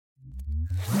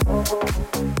Welcome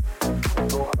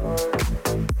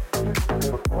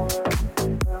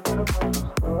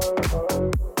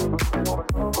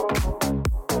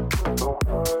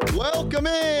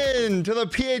in to the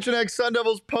PHNX Sun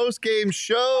Devils post-game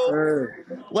show. Sir.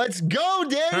 Let's go,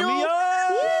 Daniel. Turn me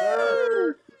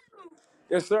up.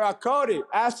 Yes, sir. I caught it.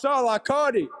 I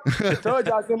caught it. I told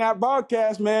you I was in that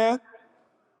broadcast, man.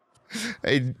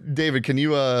 Hey, David, can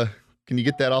you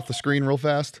get that off the screen real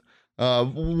fast?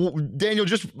 Daniel,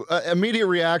 just immediate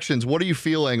reactions. What are you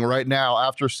feeling right now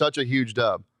after such a huge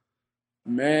dub?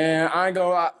 Man, I ain't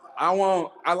gonna.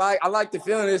 I like the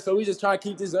feeling of this, so we just try to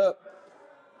keep this up.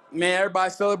 Man,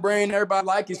 everybody celebrating, everybody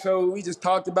like it, so we just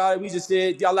talked about it. We just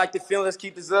said, y'all like the feeling, let's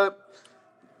keep this up.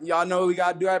 Y'all know we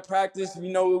gotta do our practice.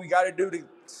 You know what we gotta do to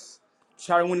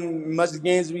try to win as much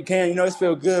games as we can. You know, it's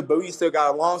feel good, but we still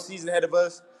got a long season ahead of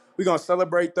us. We're gonna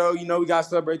celebrate though. You know, we gotta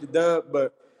celebrate the dub,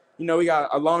 but you know, we got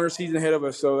a longer season ahead of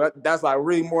us. So that's like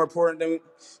really more important than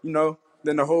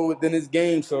this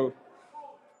game. So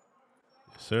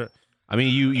Sir. I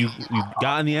mean, you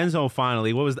got in the end zone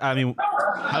finally.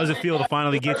 How does it feel to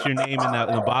finally get your name in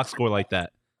the box score like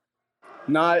that?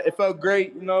 Nah, it felt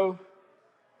great, you know.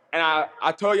 And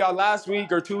I told y'all last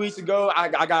week or 2 weeks ago, I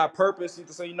got a purpose.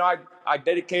 So, you know, I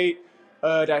dedicate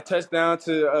that touchdown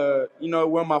to,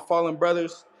 one of my fallen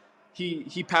brothers.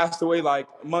 He passed away like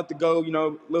a month ago, a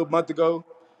little month ago.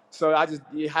 So I just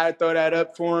had to throw that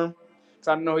up for him.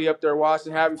 So I know he up there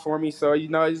watching, happy for me. So, you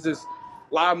know, it's just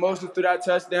a lot of emotion through that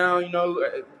touchdown, you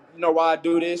know why I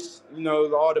do this,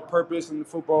 all the purpose in the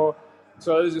football.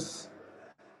 So it was just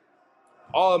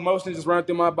all emotions just running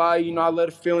through my body. I love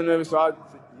the feeling of it. So I'm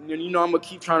going to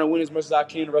keep trying to win as much as I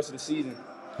can the rest of the season.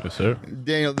 Yes, sir.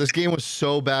 Daniel, this game was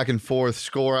so back and forth,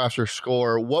 score after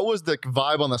score. What was the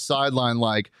vibe on the sideline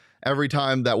like every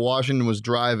time that Washington was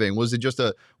driving? Was it just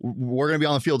we're going to be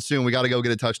on the field soon, we got to go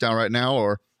get a touchdown right now?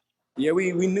 Or yeah,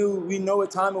 we know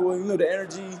what time it was. We knew the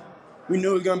energy. We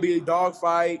knew it was gonna be a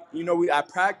dogfight. I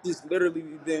practiced literally.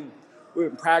 We've been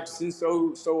practicing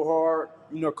so hard.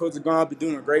 Coach Zagon been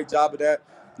doing a great job of that.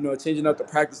 Changing up the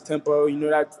practice tempo.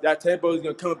 That tempo is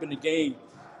gonna come up in the game.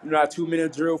 That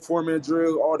 2-minute drill, 4-minute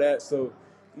drill, all that. So,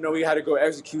 we had to go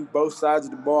execute both sides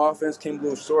of the ball. Offense came a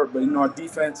little short, but our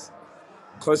defense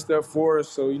clutched up for us.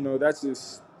 So, that's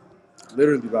just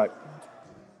literally like.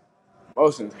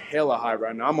 Emotions hella high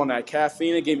right now. I'm on that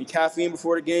caffeine. They gave me caffeine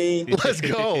before the game. Let's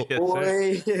go.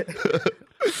 Boy. We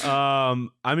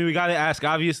got to ask,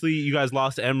 obviously, you guys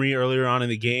lost to Emory earlier on in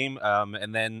the game,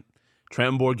 and then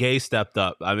Trenton Bourguet stepped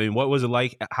up. What was it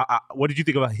like? What did you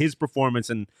think about his performance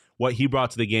and what he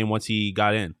brought to the game once he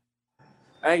got in?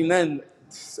 Ain't nothing.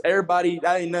 Everybody,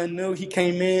 that ain't nothing new. He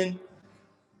came in.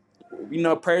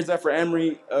 Prayers up for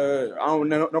Emory. I don't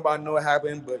know. Nobody know what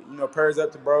happened, but, prayers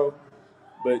up to bro.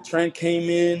 But Trent came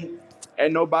in,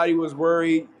 and nobody was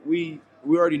worried. We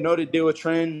already know the deal with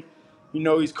Trent.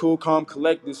 He's cool, calm,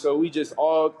 collected. So we just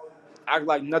all act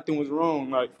like nothing was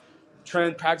wrong. Like,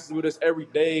 Trent practices with us every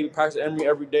day. We practice Emory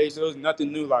every day, so it was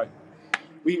nothing new. Like,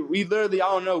 we literally,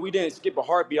 I don't know, we didn't skip a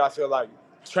heartbeat, I feel like.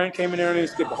 Trent came in there and didn't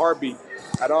skip a heartbeat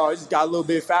at all. It just got a little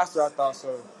bit faster, I thought,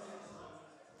 so.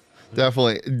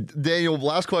 Definitely. Daniel,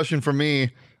 last question for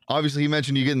me. Obviously, you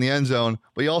mentioned you get in the end zone,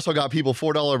 but you also got people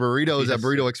 $4 burritos at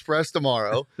Burrito Express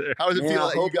tomorrow. How does it feel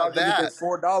that you got that?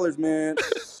 $4, man.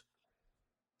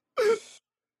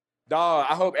 Dog,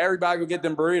 I hope everybody will get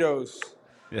them burritos.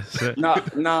 Yes, sir.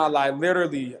 Nah, like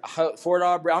literally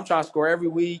 $4. I'm trying to score every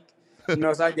week.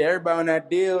 So I get everybody on that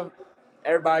deal.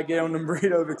 Everybody get on them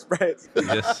Burritos Express.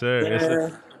 Yes, sir. Yes,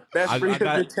 sir. Best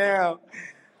burritos in town.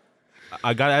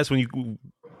 I gotta ask,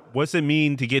 what's it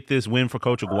mean to get this win for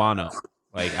Coach Aguano?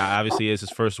 Like, obviously, it's his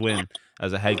first win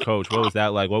as a head coach. What was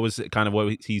that like? What was kind of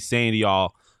what he's saying to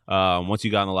y'all once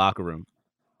you got in the locker room?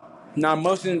 Nah,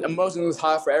 emotion was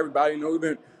high for everybody. We've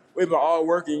been all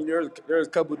working. There's a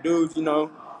couple dudes,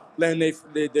 letting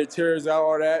their tears out,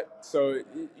 all that. So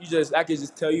I can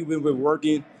just tell you we've been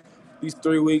working these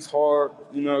 3 weeks hard.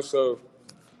 So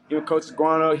even Coach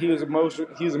Aguano, he was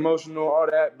emotional, all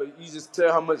that. But you just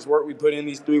tell how much work we put in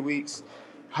these 3 weeks.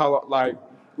 How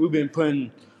we've been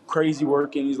putting crazy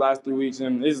work in these last 3 weeks,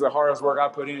 and this is the hardest work I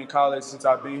put in college since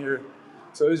I've been here.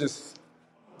 So it's just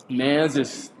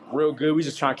real good. We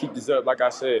just trying to keep this up. Like I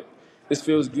said, this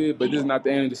feels good, but this is not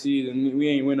the end of the season. We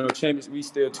ain't win no championship. We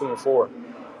still 2-4.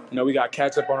 We got to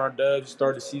catch up on our dubs.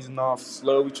 Start the season off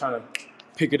slow. We trying to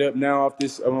pick it up now off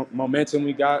this momentum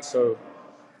we got. So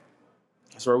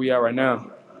that's where we at right now.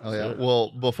 Oh yeah.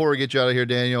 Well, before we get you out of here,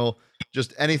 Daniel,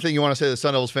 just anything you want to say to the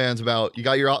Sun Devils fans about you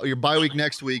got your bye week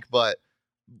next week, but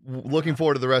looking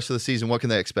forward to the rest of the season, what can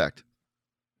they expect?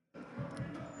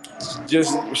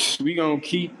 Just we gonna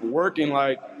keep working.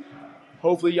 Like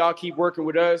hopefully y'all keep working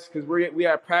with us because we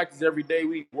have practice every day.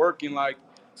 We working like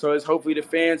so. It's hopefully the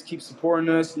fans keep supporting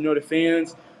us. You know, the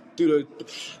fans through the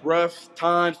rough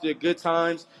times, the good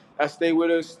times, that stay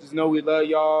with us. Just know we love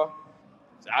y'all.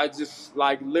 I just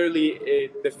like literally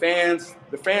the fans.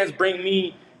 The fans bring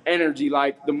me energy.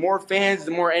 Like the more fans,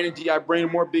 the more energy I bring.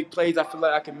 The more big plays I feel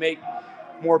like I can make.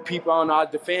 More people on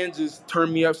the fans just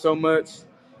turn me up so much.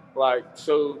 Like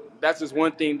so, that's just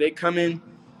one thing. They come in,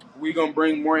 we gonna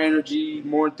bring more energy,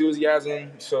 more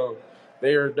enthusiasm. So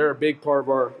they're a big part of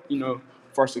our of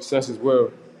our success as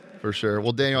well. For sure.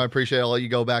 Well, Daniel, I appreciate it. I'll let you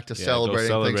go back to celebrating.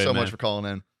 Celebrate, Thanks so man. much for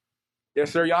calling in.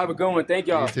 Yes, sir. Y'all have a good one. Thank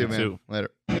y'all. You too, man. too. Later.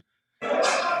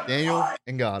 Daniel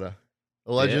Ngata,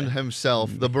 the legend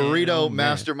himself, the burrito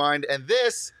mastermind, and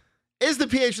this is the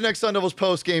PHNX Sun Devils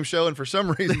post-game show. And for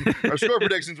some reason, our score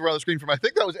predictions were on the screen from, I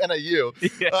think that was NIU.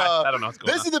 Yeah, I don't know what's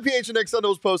going This on. is the PHNX Sun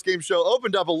Devils post-game show.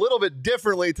 Opened up a little bit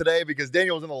differently today because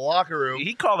Daniel was in the locker room.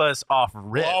 He called us off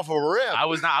rip. Off a rip. I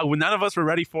was not. None of us were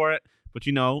ready for it, but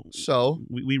So,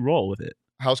 we roll with it.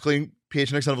 House Clean,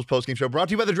 PHNX Sun Devils post-game show brought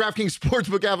to you by the DraftKings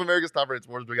Sportsbook app, America's top-rated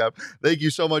sportsbook app. Thank you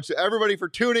so much to everybody for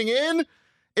tuning in.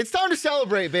 It's time to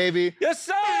celebrate, baby. Yes,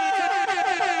 sir.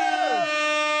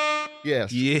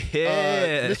 Yes.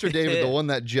 Yeah. Mr. David, the one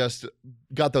that just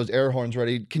got those air horns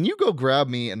ready. Can you go grab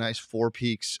me a nice Four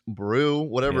Peaks brew,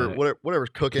 whatever's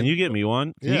cooking? Can you get me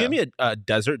one? Can you get me a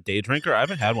desert day drinker? I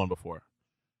haven't had one before.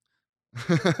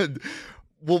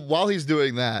 Well, while he's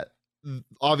doing that,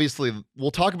 obviously, we'll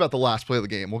talk about the last play of the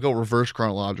game. We'll go reverse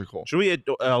chronological. Should we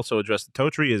also address the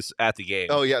Totri is at the game?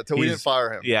 Oh, yeah. So we didn't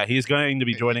fire him. Yeah, he's going to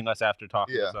be joining us after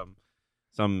talking Yeah.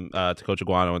 to Coach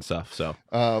Iguano and stuff. So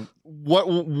What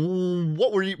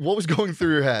was going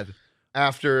through your head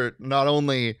after not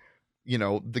only,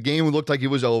 the game looked like it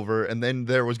was over, and then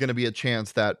there was going to be a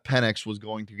chance that Penix was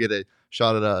going to get a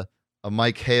shot at a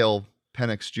Mike Hale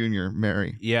Penix Jr.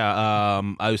 Mary. Yeah,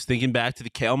 I was thinking back to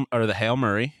the Hail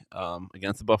Murray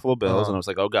against the Buffalo Bills, and I was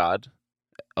like, oh God,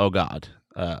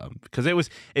 because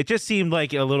it just seemed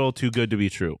like a little too good to be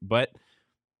true. But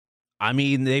I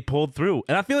mean, they pulled through,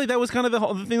 and I feel like that was kind of the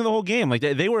thing of the whole game. Like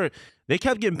they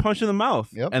kept getting punched in the mouth,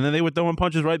 and then they were throwing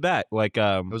punches right back. Like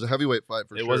it was a heavyweight fight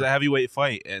for sure. It was a heavyweight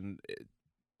fight, and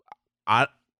I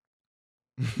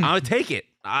would take it.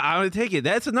 I would take it.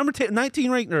 That's a number 19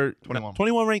 ranked or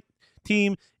 21 ranked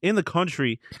team in the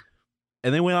country,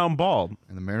 and they went out and balled.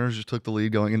 And the Mariners just took the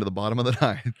lead going into the bottom of the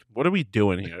ninth. What are we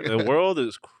doing here? The world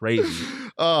is crazy.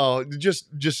 Oh, just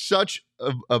such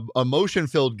a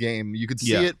emotion-filled game. You could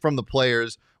see it from the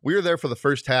players. We were there for the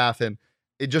first half, and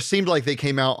it just seemed like they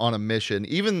came out on a mission.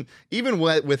 Even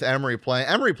with Emery playing,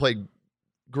 Emery played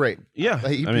great. Yeah,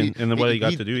 and what he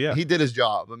got to do, yeah. He did his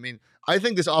job. I mean, I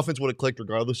think this offense would have clicked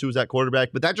regardless who was at quarterback,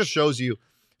 but that just shows you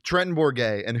Trenton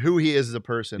Bourguet and who he is as a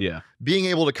person. Yeah. Being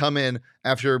able to come in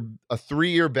after a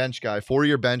 4-year bench guy,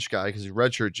 because he's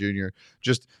redshirt junior,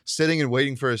 just sitting and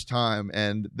waiting for his time.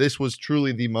 And this was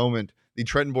truly the moment, the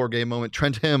Trenton Bourguet moment.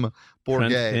 Trenton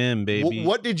Bourguet. Baby.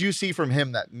 What did you see from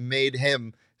him that made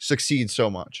him succeed so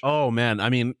much? Oh, man.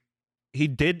 I mean, he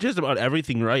did just about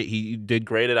everything right. He did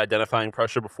great at identifying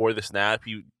pressure before the snap.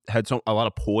 He had a lot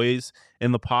of poise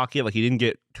in the pocket. Like, he didn't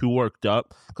get too worked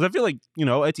up. Because I feel like,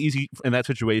 it's easy in that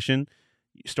situation.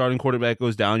 Starting quarterback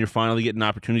goes down. You're finally getting an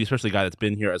opportunity, especially a guy that's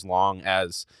been here as long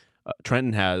as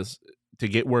Trenton has, to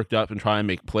get worked up and try and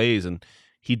make plays. And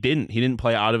he didn't. He didn't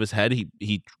play out of his head.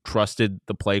 He trusted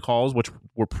the play calls, which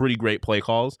were pretty great play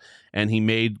calls. And he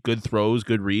made good throws,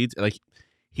 good reads. Like,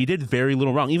 he did very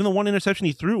little wrong. Even the one interception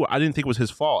he threw, I didn't think was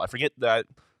his fault. I forget that.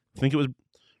 I think it was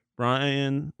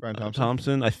Brian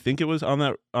Thompson. I think it was on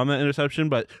that interception,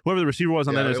 but whoever the receiver was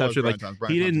on that interception,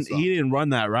 he didn't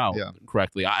run that route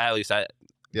correctly. At least I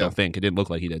don't think. It didn't look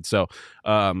like he did. So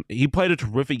he played a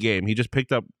terrific game. He just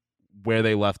picked up where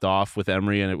they left off with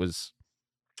Emery, and it was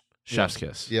chef's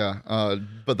kiss. Yeah.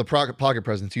 But the pocket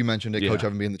presence, you mentioned it. Coach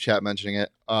Evan B in the chat mentioning it.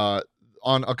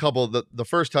 On a couple, the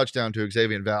first touchdown to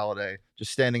Xavier Valade,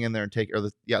 just standing in there and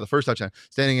the first touchdown,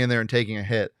 standing in there and taking a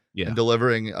hit and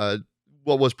delivering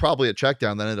what was probably a check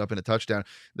down that ended up in a touchdown.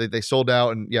 They sold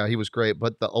out, and he was great.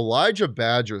 But the Elijah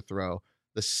Badger throw,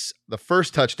 the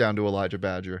first touchdown to Elijah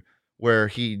Badger, where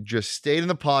he just stayed in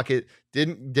the pocket,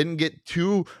 didn't get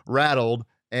too rattled,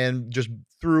 and just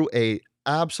threw a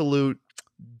absolute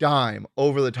dime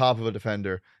over the top of a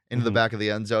defender into the back of the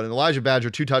end zone. And Elijah Badger,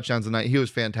 2 touchdowns tonight. He was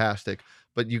fantastic.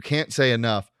 But you can't say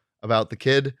enough about the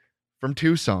kid from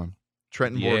Tucson,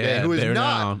 Trenton Bourguet, who is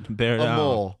not a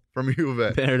mole from U of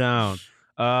A. Bear down.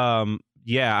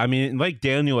 I mean, like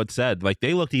Daniel had said, like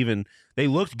they looked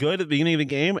good at the beginning of the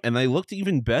game, and they looked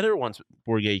even better once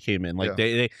Bourguet came in. Like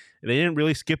they didn't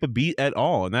really skip a beat at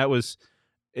all. And that was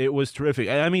It was terrific.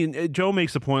 I mean, Joe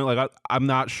makes the point. Like, I'm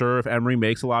not sure if Emery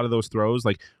makes a lot of those throws.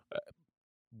 Like,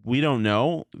 we don't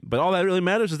know. But all that really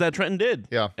matters is that Trenton did.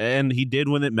 Yeah. And he did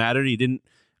when it mattered. He didn't.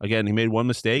 Again, he made one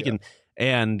mistake, Yeah.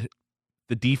 and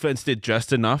the defense did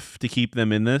just enough to keep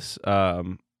them in this.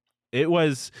 It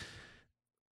was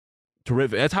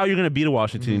terrific. That's how you're going to beat a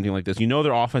Washington team like this. You know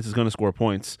their offense is going to score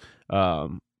points,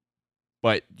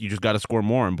 but you just got to score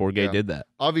more, and Bourguet did that.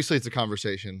 Obviously, it's a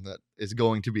conversation that is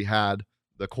going to be had,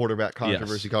 the quarterback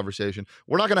controversy conversation.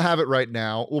 We're not going to have it right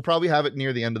now. We'll probably have it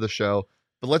near the end of the show,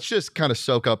 but let's just kind of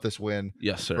soak up this win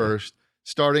Yes, sir. first,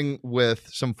 starting with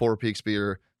some Four Peaks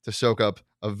beer to soak up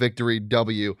a victory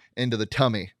W into the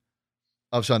tummy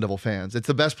of Sun Devil fans. It's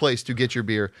the best place to get your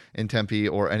beer in Tempe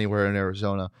or anywhere in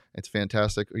Arizona. It's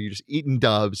fantastic. Or you're just eating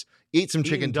dubs, eat some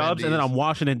chicken Dubs, and then I'm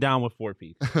washing it down with 4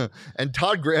 Peaks. and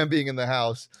Todd Graham being in the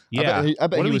house. Yeah. I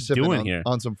bet What he are was we sipping doing on, here?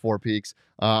 on some Four Peaks.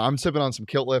 I'm sipping on some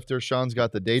Kilt Lifter. Sean's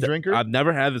got the day drinker. I've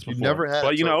never had this before. You've never had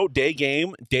But, it, you so- know, day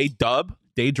game, day dub,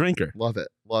 day drinker. Love it.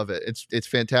 Love it. It's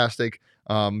fantastic.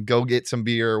 Go get some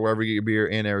beer wherever you get your beer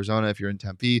in Arizona. If you're in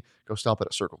Tempe, go stop at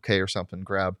a Circle K or something.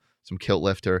 Grab some Kilt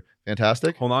Lifter.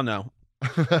 Fantastic. Hold on now.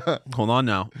 But Hold on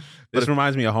now. This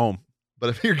reminds me of home.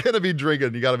 if you're going to be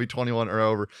drinking, you got to be 21 or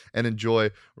over and enjoy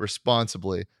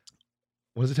responsibly.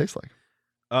 What does it taste like?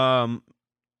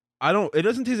 It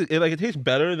doesn't taste it tastes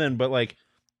better than, but like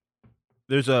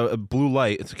there's a Blue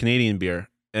Light. It's a Canadian beer,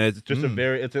 and it's just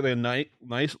it's like a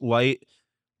nice light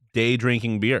day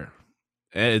drinking beer.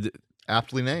 And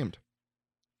Aptly named.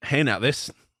 hey, now this,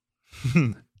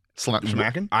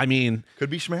 Smacking? I mean, Could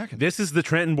be smacking. this is the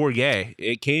Trenton Bourguet.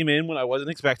 It came in when I wasn't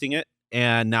expecting it,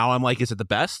 and now I'm like, is it the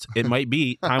best? It might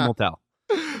be. Time will tell.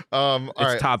 All It's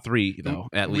right. top 3 though,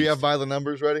 at least. We have by the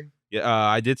numbers ready? Yeah,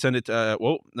 I did send it. I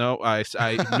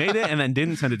made it and then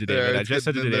didn't send it to There, David. I it's just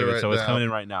sent it to getting there David, right so it's now. coming in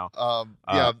right now.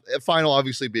 Final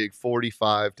obviously being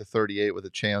 45-38 with a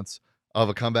chance of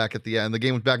a comeback at the end. The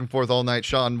game was back and forth all night.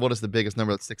 Sean, what is the biggest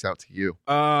number that sticks out to you?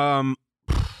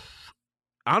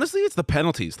 Honestly, it's the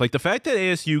penalties. Like the fact that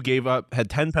ASU had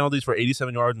 10 penalties for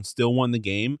 87 yards and still won the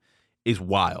game is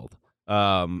wild.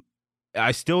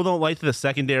 I still don't like the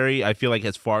secondary. I feel like it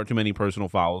has far too many personal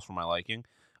fouls for my liking.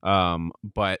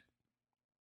 But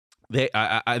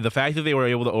the fact that they were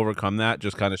able to overcome that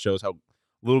just kind of shows how a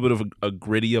little bit of a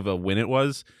gritty of a win it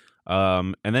was.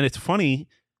 And then it's funny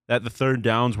that the third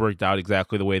downs worked out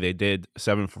exactly the way they did,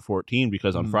 7 for 14,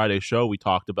 because on Friday's show we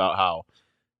talked about how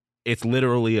it's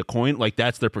literally a coin. Like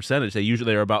that's their percentage.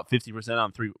 They are about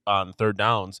 50% on third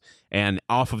downs. And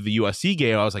off of the USC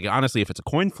game, I was like, honestly, if it's a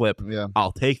coin flip, Yeah.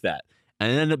 I'll take that.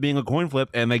 And it ended up being a coin flip,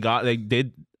 and they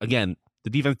did again. The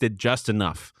defense did just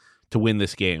enough to win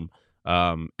this game,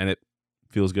 and it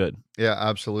feels good. Yeah,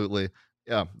 absolutely.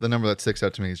 Yeah, the number that sticks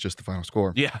out to me is just the final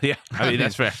score. Yeah. I mean,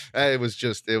 that's fair. It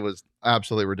was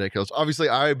absolutely ridiculous. Obviously,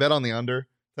 I bet on the under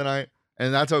tonight,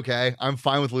 and that's okay. I'm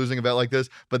fine with losing a bet like this,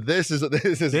 but this is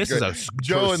This is great. a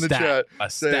Joe in the chat a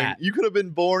saying stat. you could have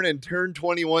been born and turned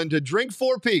 21 to drink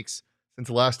Four Peaks since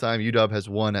the last time UW has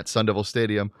won at Sun Devil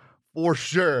Stadium. For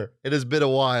sure, it has been a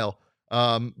while.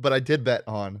 But I did bet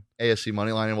on ASC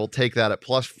money line, and we'll take that at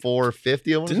plus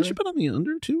 450. Didn't you bet on the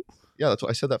under too? Yeah, that's what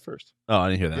I said that first. Oh, I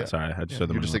didn't hear that. Yeah. Sorry, I just Yeah, said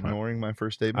the you're just money line. ignoring my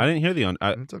first statement. I didn't hear the under.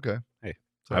 It's okay. Hey,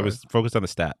 It's I all was focused on the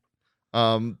stat.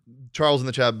 right. Charles in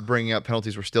the chat bringing up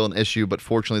penalties were still an issue, but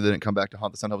fortunately they didn't come back to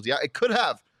haunt the Sun Devils. Yeah, it could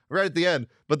have right at the end,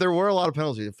 but there were a lot of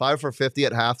penalties. 5 for 50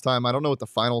 at halftime. I don't know what the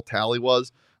final tally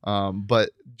was, but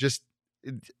just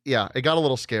it got a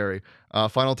little scary.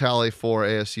 Final tally for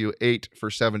ASU: 8 for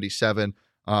 77,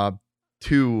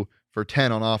 2 for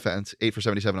 10 on offense, 8 for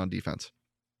 77 on defense.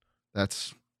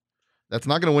 That's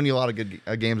not going to win you a lot of good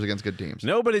games against good teams.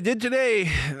 No, but it did today.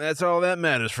 That's all that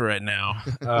matters for right now.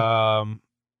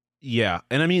 Yeah,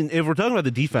 and I mean, if we're talking about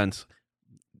the defense,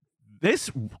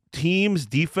 this team's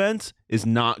defense is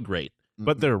not great,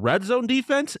 but their red zone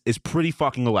defense is pretty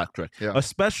fucking electric. Yeah.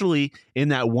 Especially in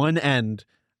that one end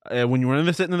when you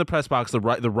were sitting in the press box, the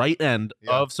right end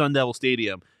of Sun Devil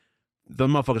Stadium. The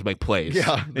motherfuckers make plays.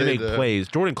 Yeah, they make plays.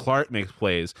 Jordan Clark makes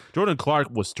plays. Jordan Clark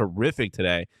was terrific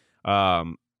today.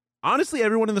 Honestly,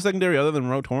 everyone in the secondary other than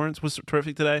Ro Torrance was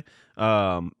terrific today.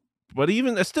 But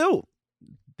even still,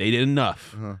 they did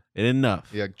enough. They did enough.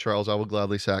 Yeah, Charles, I will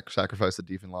gladly sacrifice the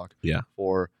defense lock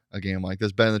for a game like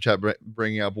this. Ben in the chat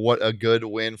bringing up what a good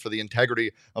win for the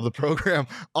integrity of the program.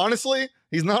 Honestly,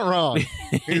 he's not wrong.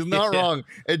 He's not wrong.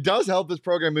 It does help this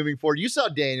program moving forward. You saw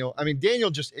Daniel. I mean, Daniel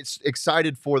just is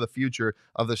excited for the future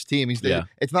of this team.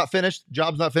 It's not finished.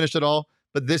 Job's not finished at all.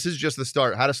 But this is just the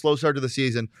start. Had a slow start to the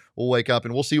season. We'll wake up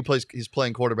and we'll see he's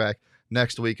playing quarterback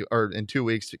next week or in 2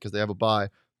 weeks because they have a bye.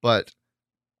 But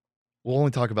we'll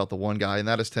only talk about the one guy, and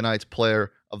that is tonight's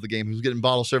player of the game who's getting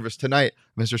bottle service tonight,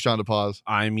 Mr. Sean DePaz.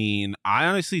 I mean, I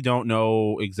honestly don't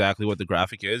know exactly what the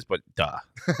graphic is, but duh.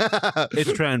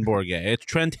 It's Trent Bourget. It's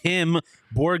Trent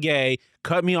Bourget.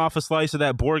 Cut me off a slice of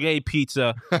that Bourget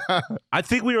pizza. I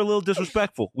think we were a little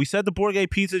disrespectful. We said the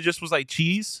Bourget pizza just was like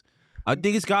cheese. I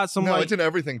think it's got some no, like it's an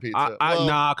everything pizza.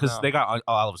 nah, because no. they got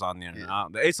olives on there. Yeah.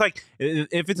 It's like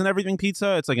if it's an everything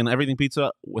pizza, it's like an everything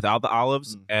pizza without the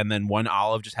olives, and then one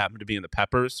olive just happened to be in the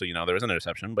peppers. So there was an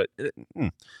interception, but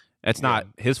it's not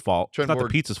his fault. Trent It's not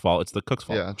the pizza's fault. It's the cook's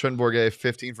fault. Yeah, Trent Bourget,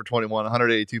 15 for 21,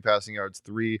 182 passing yards,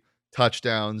 3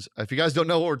 touchdowns. If you guys don't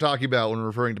know what we're talking about when we're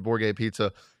referring to Bourget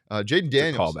pizza, Jaden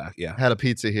Daniels Callback, yeah. had a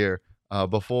pizza here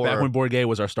before. Back when Bourget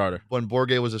was our starter. When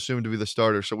Bourget was assumed to be the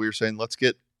starter. So we were saying, let's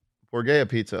get Bourget a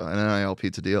pizza, an NIL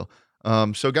pizza deal.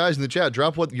 So guys in the chat,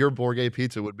 drop what your Bourget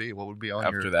pizza would be. What would be on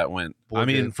After your that went. Bourget I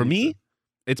mean, for pizza? me,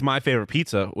 it's my favorite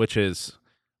pizza, which is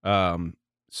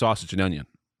sausage and onion.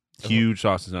 Huge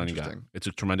sausage and onion guy. Interesting. It's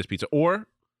a tremendous pizza. Or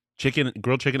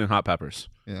grilled chicken and hot peppers.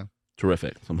 Yeah.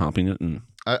 Terrific. So I'm helping it. And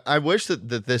I wish that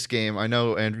this game, I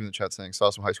know Andrew in the chat saying saw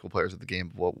some high school players at the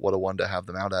game. What a one to have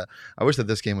them out at. I wish that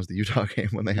this game was the Utah game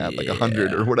when they had like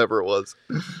 100 or whatever it was.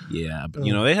 yeah, but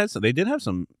they did have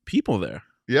some people there.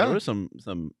 Yeah. There were some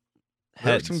There were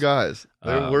heads. some guys.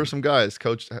 There were some guys.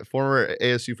 Former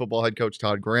ASU football head coach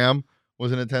Todd Graham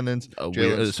was in attendance.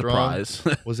 Jalen Strong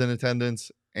surprise. was in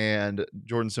attendance, and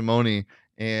Jordan Simone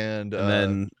and and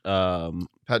then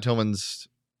Pat Tillman's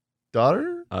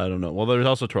daughter. I don't know. Well, there's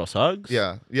also Terrell Suggs.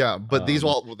 Yeah, but they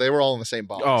were all in the same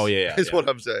box. Oh yeah, is what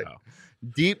I'm saying. Oh.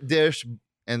 Deep dish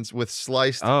and with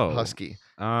sliced husky.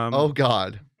 Oh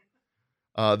God.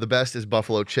 The best is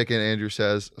buffalo chicken. Andrew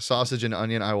says sausage and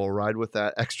onion. I will ride with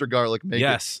that. Extra garlic. Make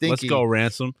it stinky. Let's go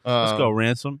ransom. Let's go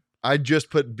ransom. I just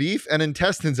put beef and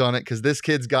intestines on it because this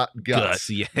kid's got guts.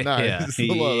 Yeah, Nice.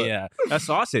 Love it. yeah. That's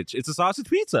sausage. It's a sausage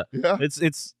pizza. Yeah. It's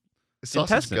Sausage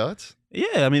intestine. guts?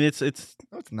 yeah. I mean, it's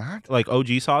No, it's not. like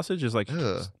OG sausage is like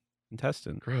Ugh.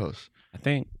 intestine. Gross. I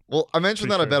think. Well, I mentioned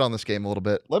Pretty that I sure. bet on this game a little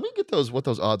bit. Let me get what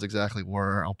those odds exactly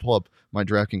were. I'll pull up my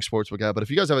DraftKings Sportsbook app. But if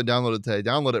you guys haven't downloaded today,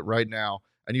 download it right now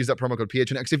and use that promo code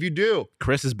PHNX. If you do,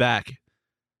 Chris is back.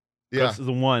 yeah, Chris is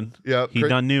the one. yeah, He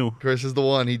done new. Chris is the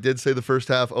one. He did say the first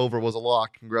half over was a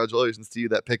lock. Congratulations to you.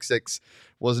 That pick six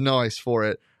was nice for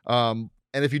it. And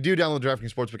if you do download the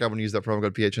DraftKings Sportsbook app and use that promo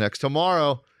code PHNX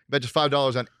tomorrow, bet just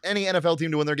 $5 on any NFL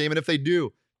team to win their game. And if they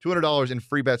do, $200 in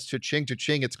free bets. Cha-ching,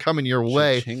 cha-ching. It's coming your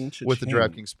way with the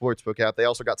DraftKings Sportsbook app. They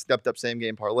also got stepped up same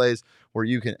game parlays where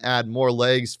you can add more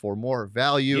legs for more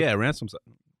value. Yeah, ransom's.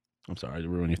 I'm sorry to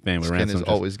ruin your thing, but Skin ransom is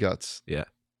always guts. Yeah.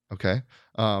 Okay.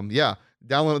 Yeah.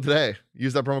 Download it today.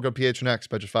 Use that promo code PHNX.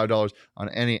 Bet just $5 on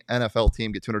any NFL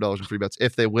team. Get $200 in free bets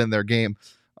if they win their game.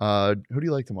 Who do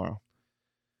you like tomorrow?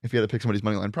 If you had to pick somebody's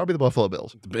money line, probably the Buffalo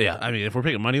Bills. But yeah, I mean, if we're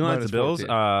picking money lines, the Bills.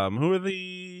 14. Who are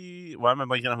the? Why am I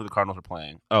blanking on who the Cardinals are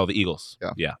playing? Oh, the Eagles.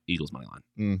 Yeah. Eagles money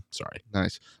line. Sorry.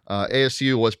 Nice.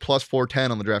 ASU was plus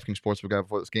 410 on the DraftKings Sportsbook app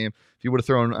before this game. If you would have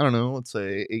thrown, I don't know, let's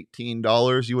say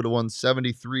 $18, you would have won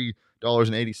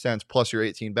 $73.80 plus your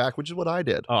 18 back, which is what I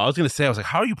did. Oh, I was gonna say, I was like,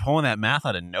 how are you pulling that math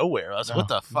out of nowhere? I was like, what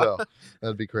the fuck? No,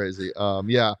 that'd be crazy.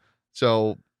 Yeah.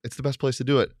 So it's the best place to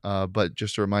do it. But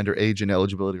just a reminder, age and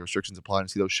eligibility restrictions apply,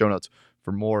 and see those show notes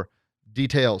for more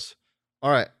details. All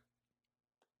right.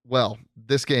 Well,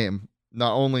 this game,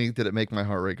 not only did it make my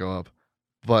heart rate go up,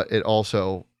 but it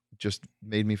also just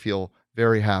made me feel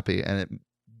very happy, and it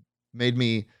made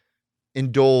me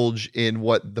indulge in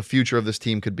what the future of this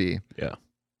team could be. Yeah.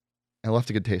 I left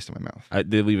a good taste in my mouth. I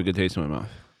did leave a good taste in my mouth.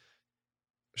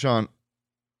 Sean,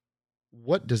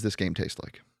 what does this game taste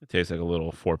like? It tastes like a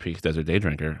little Four Peaks Desert Day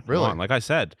drinker. Come Really? on, like I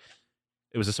said,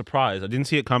 it was a surprise. I didn't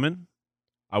see it coming.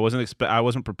 I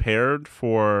wasn't prepared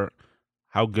for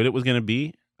how good it was going to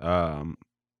be. And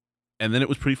then it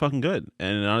was pretty fucking good.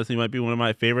 And it honestly might be one of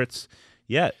my favorites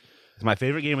yet. It's my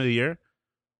favorite game of the year.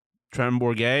 Trent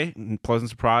Bourget, pleasant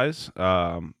surprise.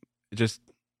 It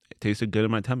tasted good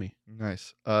in my tummy.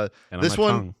 Nice. And This on my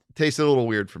one tongue. tasted a little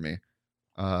weird for me.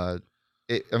 I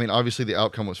mean, obviously the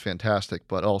outcome was fantastic,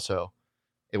 but also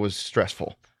it was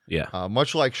stressful. Yeah.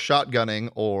 Much like shotgunning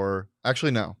or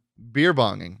actually no, beer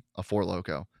bonging a Four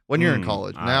Loko when you're in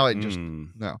college. Now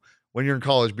no. When you're in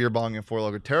college, beer bonging a Four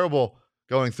Loko, terrible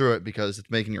going through it because it's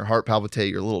making your heart palpitate.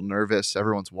 You're a little nervous.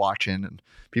 Everyone's watching, and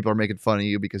people are making fun of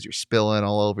you because you're spilling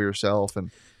all over yourself. And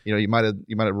you might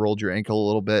have rolled your ankle a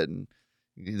little bit, and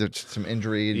there's some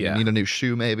injury. And Yeah. You need a new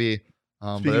shoe, maybe.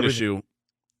 Speaking of shoe,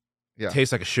 Yeah.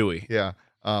 tastes like a shoey. Yeah.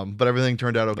 But everything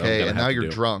turned out I'm okay, gonna and have now to you're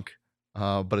do. drunk.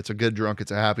 But it's a good drunk.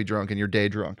 It's a happy drunk, and you're day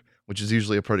drunk, which is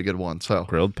usually a pretty good one. So,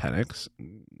 Grilled Penix.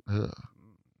 ugh.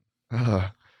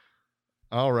 Ugh.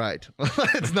 All right.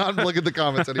 Let's not look at the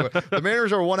comments anyway. The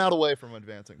Mariners are 1 out away from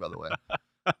advancing, by the way.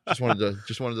 Just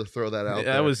wanted to throw that out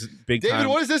there. That was big David, time.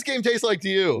 what does this game taste like to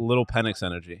you? Little Penix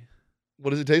energy.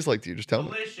 What does it taste like to you? Just tell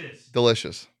me.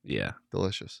 Delicious. Yeah.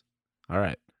 Delicious. All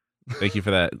right. Thank you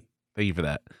for that. Thank you for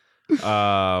that. What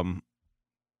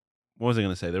was I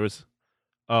going to say? There was,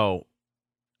 I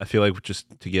feel like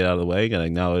just to get out of the way, got to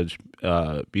acknowledge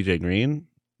BJ Green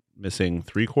missing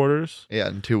 3 quarters. Yeah,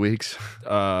 in 2 weeks.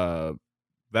 That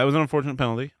was an unfortunate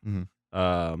penalty. Mhm.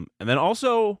 And then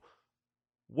also,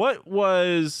 what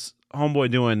was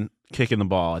Homeboy doing kicking the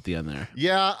ball at the end there?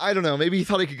 Yeah, I don't know. Maybe he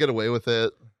thought he could get away with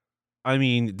it. I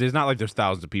mean, there's not like there's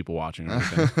thousands of people watching or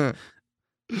anything.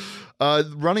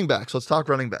 Running backs. Let's talk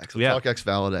running backs. Let's talk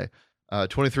Ex-Valaday.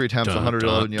 23 attempts,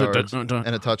 111 yards, and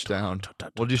a touchdown.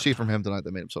 What did you see from him tonight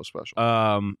that made him so special?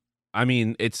 I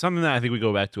mean, it's something that I think we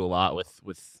go back to a lot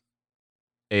with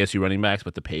ASU running backs,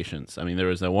 but the patience. I mean, there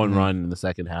was that one run in the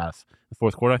second half, the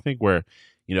fourth quarter, I think, where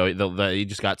he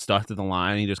just got stuck to the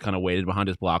line. He just kind of waited behind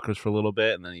his blockers for a little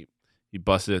bit, and then he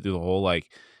busted it through the hole. Like,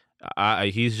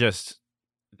 he's just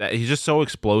so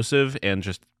explosive and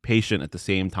just patient at the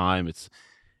same time.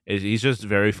 He's just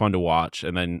very fun to watch.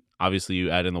 And then obviously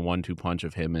you add in the 1-2 punch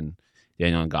of him and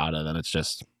Daniel Ngata, then it's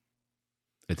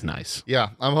nice. Yeah,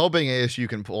 I'm hoping ASU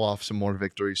can pull off some more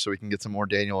victories so we can get some more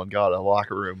Daniel Ngata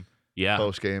locker room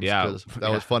post games. Yeah,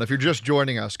 that was fun. If you're just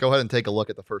joining us, go ahead and take a look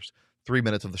at the first 3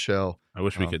 minutes of the show. I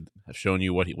wish we could have shown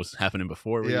you what was happening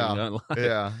before. Yeah,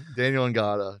 Daniel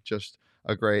Ngata, just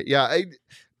a great. Yeah,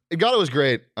 Ngata was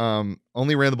great.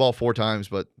 Only ran the ball 4 times,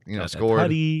 but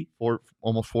scored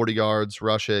almost 40 yards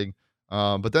rushing.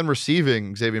 But then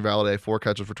receiving, Xavier Valaday, 4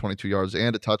 catches for 22 yards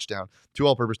and a touchdown, 2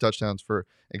 all-purpose touchdowns for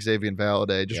Xavier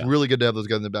Valaday. Just really good to have those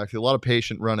guys in the backfield. A lot of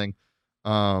patient running.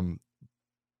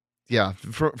 Yeah,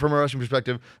 from a rushing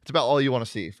perspective, it's about all you want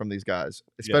to see from these guys,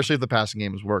 especially if the passing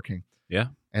game is working. Yeah.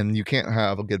 And you can't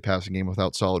have a good passing game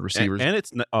without solid receivers. And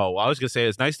I was going to say,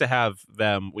 it's nice to have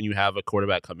them when you have a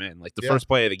quarterback come in. Like the first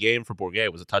play of the game for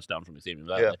Bourguet was a touchdown from Xavier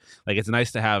Valaday. Yeah. Like it's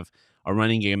nice to have a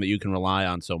running game that you can rely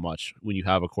on so much when you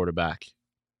have a quarterback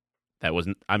that was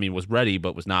ready,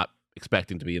 but was not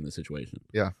expecting to be in the situation.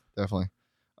 Yeah, definitely.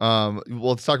 Well,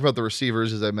 let's talk about the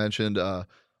receivers, as I mentioned.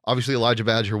 Obviously, Elijah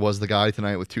Badger was the guy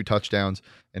tonight with 2 touchdowns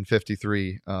and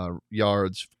 53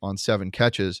 yards on 7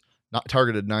 catches, not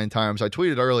targeted 9 times. I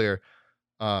tweeted earlier,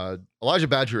 Elijah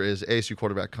Badger is ASU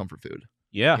quarterback comfort food.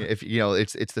 Yeah. If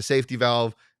it's the safety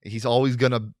valve. He's always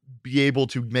going to be able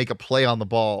to make a play on the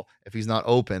ball if he's not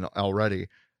open already.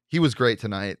 He was great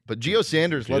tonight, but Gio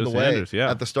Sanders led the way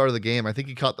at the start of the game. I think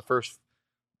he caught I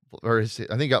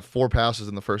think he got 4 passes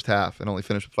in the first half and only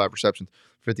finished with 5 receptions,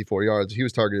 54 yards. He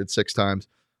was targeted 6 times.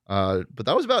 But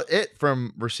that was about it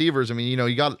from receivers. I mean,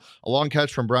 you got a long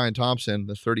catch from Brian Thompson,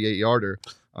 the 38-yarder.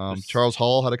 Charles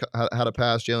Hall had a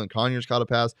pass. Jalen Conyers caught a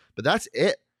pass, but that's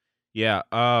it. Yeah.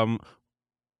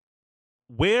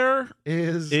 Where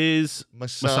is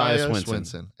Messiah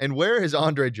Swinson? And where is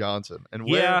Andre Johnson? And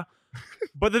where? Yeah.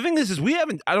 But the thing is we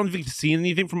haven't. I don't think we've seen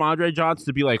anything from Andre Johnson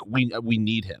to be like we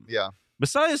need him. Yeah.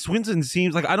 Messiah Swinson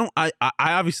seems like I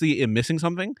obviously am missing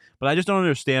something, but I just don't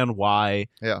understand why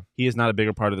he is not a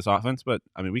bigger part of this offense. But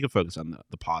I mean, we can focus on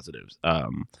the positives. I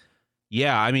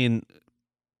mean,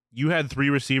 you had 3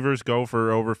 receivers go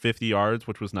for over 50 yards,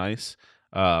 which was nice.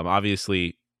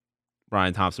 Obviously,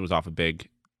 Brian Thompson was off a big.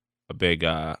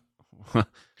 You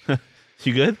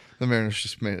good? The Mariners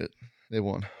just made it. They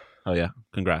won. Oh yeah,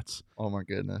 congrats. Oh my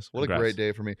goodness, what a great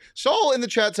day for me. Saul in the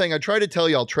chat saying, I tried to tell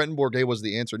y'all Trenton Bourguet was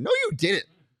the answer. No, you didn't.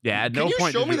 Yeah, at no point. Can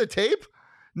you show me the tape?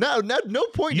 No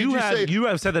point did you say. You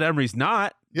have said that Emery's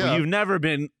not. Yeah. But you've never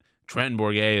been Trenton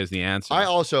Bourguet is the answer.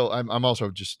 I'm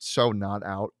also just so not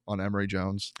out on Emory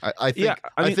Jones. I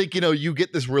think you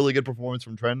get this really good performance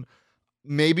from Trenton.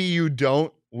 Maybe you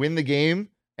don't win the game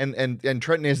and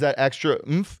Trenton is that extra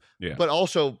oomph. Yeah. But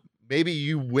also maybe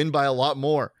you win by a lot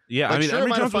more. Yeah, I mean,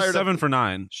 Emory Jones was 7 for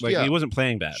 9. He wasn't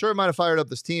playing bad. Sure, it might have fired up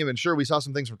this team, and sure, we saw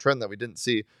some things from Trenton that we didn't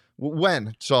see.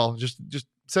 When? Saul, just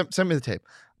send me the tape.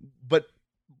 But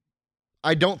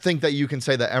I don't think that you can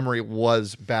say that Emory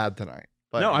was bad tonight.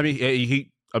 But no, I mean,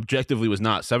 he objectively was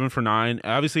not. 7 for 9.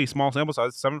 Obviously, small sample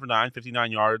size. 7 for 9,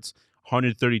 59 yards,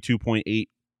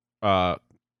 132.8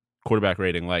 quarterback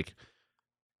rating. Like,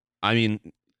 I mean,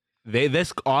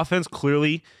 this offense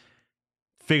clearly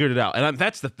figured it out, and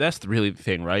that's really the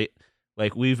thing, right?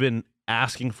 Like, we've been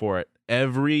asking for it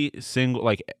every single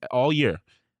all year.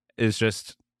 Is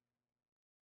just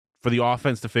for the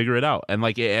offense to figure it out, and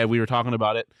we were talking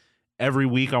about it every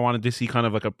week. I wanted to see kind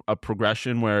of like a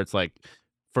progression where it's like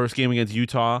first game against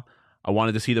Utah. I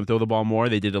wanted to see them throw the ball more.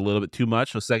 They did a little bit too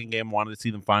much. So second game, I wanted to see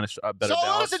them find a better So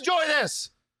balance. let us enjoy this.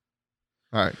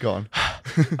 All right, go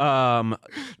on.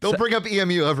 Don't bring up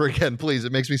EMU ever again, please.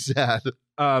 It makes me sad.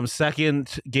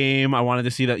 Second game, I wanted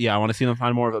to see that. Yeah, I want to see them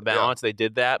find more of a balance. They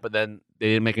did that, but then they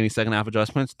didn't make any second half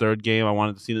adjustments. Third game, I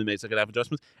wanted to see them make second half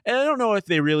adjustments, and I don't know if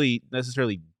they really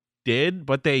necessarily did,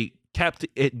 but they kept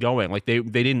it going. Like they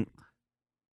didn't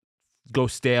go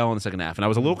stale in the second half, and I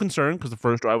was a little concerned because the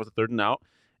first drive was a 3rd and out,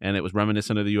 and it was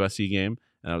reminiscent of the USC game,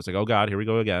 and I was like, oh god, here we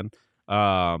go again.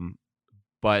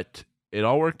 But it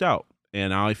all worked out, and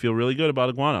now I feel really good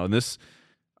about Iguano, and this.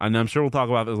 And I'm sure we'll talk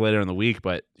about this later in the week,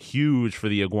 but huge for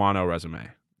the Iguano resume.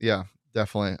 Yeah,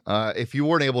 definitely. If you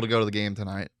weren't able to go to the game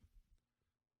tonight,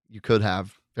 you could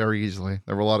have very easily.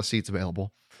 There were a lot of seats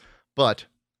available. But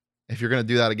if you're going to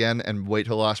do that again and wait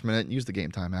till the last minute, use the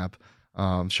Game Time app.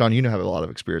 Sean, you have a lot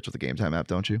of experience with the Game Time app,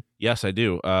 don't you? Yes, I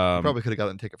do. You probably could have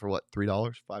gotten a ticket for what,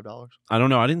 $3, $5? I don't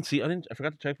know. I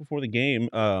forgot to check before the game.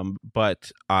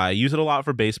 But I use it a lot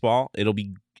for baseball. It'll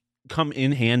come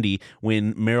in handy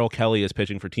when Merrill Kelly is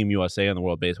pitching for Team USA in the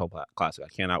World Baseball Classic. I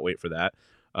cannot wait for that.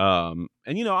 And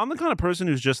I'm the kind of person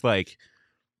who's just like,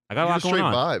 I got a lot going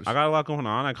on. Vibes. I got a lot going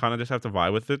on. I kind of just have to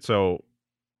vibe with it. So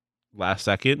last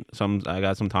second, I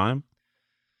got some time.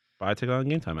 Buy a ticket on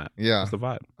Game Time app. Yeah, that's the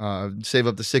vibe. Save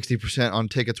up to 60% on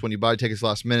tickets when you buy tickets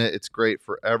last minute. It's great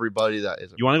for everybody that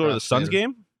is. You want to go to the Suns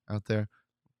game out there?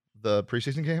 The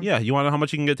preseason game? Yeah. You want to know how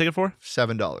much you can get a ticket for?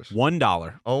 $7.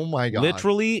 $1. Oh my god!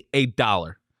 Literally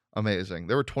 $1. Amazing.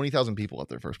 There were 20,000 people at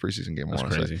their first preseason game. That's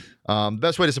crazy.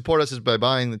 Best way to support us is by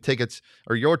buying the tickets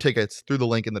or your tickets through the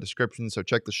link in the description. So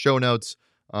check the show notes.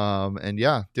 And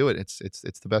yeah, do it.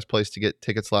 It's the best place to get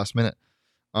tickets last minute.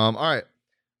 All right.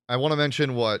 I want to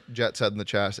mention what Jet said in the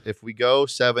chat. If we go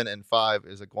 7-5,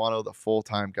 is Iguano the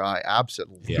full-time guy?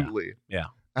 Absolutely. Yeah.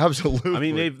 Absolutely. I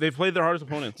mean, they've played their hardest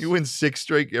opponents. You win 6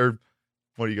 straight, or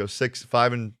what do you go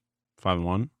 5-1,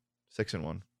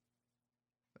 6-1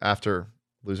 after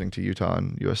losing to Utah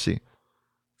and USC.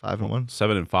 5-1,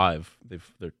 7-5.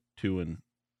 They're 2.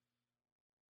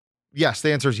 Yes,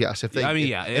 the answer is yes. If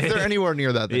they're anywhere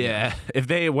near that, then yeah. If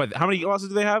they how many losses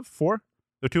do they have? 4.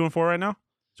 They're 2-4 right now.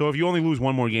 So if you only lose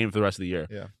one more game for the rest of the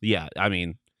year, yeah. I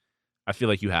mean, I feel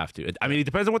like you have to. I mean, it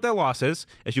depends on what that loss is.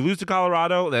 If you lose to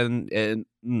Colorado, then it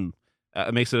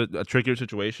makes it a trickier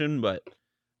situation. But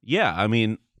yeah, I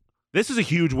mean, this is a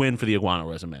huge win for the Iguano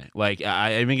resume. Like,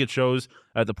 I think it shows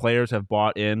that the players have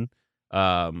bought in.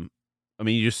 I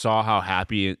mean, you just saw how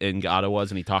happy Ngata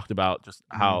was, and he talked about just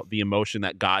how the emotion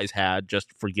that guys had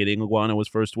just for getting Iguano's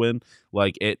first win.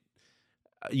 Like it,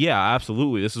 yeah,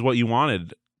 absolutely. This is what you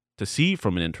wanted to see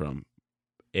from an interim,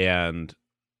 and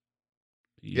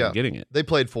you're getting it. They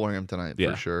played for him tonight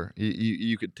for sure.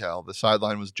 You could tell the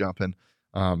sideline was jumping.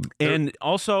 And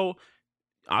also,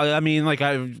 I mean, like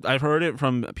I've heard it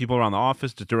from people around the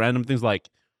office, just random things like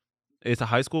it's a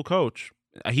high school coach.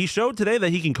 He showed today that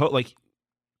he can coach. Like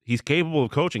he's capable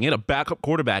of coaching. He had a backup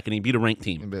quarterback and he beat a ranked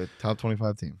team, a top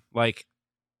 25 team. Like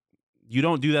you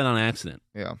don't do that on accident.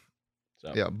 Yeah.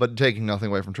 So. Yeah, but taking nothing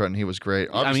away from Trenton, he was great.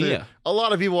 Obviously, a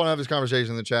lot of people want to have this conversation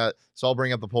in the chat, so I'll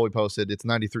bring up the poll we posted. It's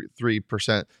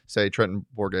 93% say Trenton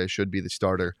Bourguet should be the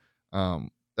starter.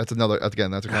 That's a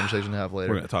conversation to have later.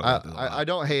 We're gonna talk about this. I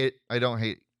don't hate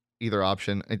either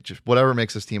option. It just whatever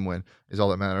makes this team win is all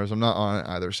that matters. I'm not on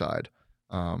either side.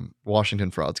 Washington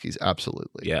Frodsky's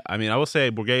absolutely. Yeah, I mean, I will say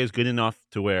Bourguet is good enough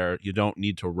to where you don't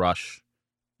need to rush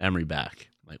Emery back.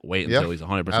 Like wait until he's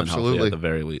 100% healthy at the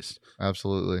very least.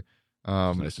 Absolutely.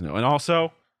 Nice to know. And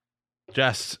also,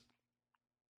 Jess,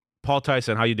 Paul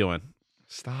Tyson, how you doing?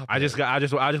 Stop. I just want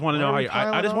to know how.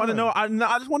 I just want to know. I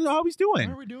just want to know how he's doing.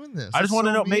 Why are we doing this? I just want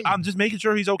to know. I'm just making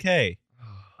sure he's okay.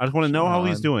 I just want to know how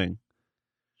he's doing.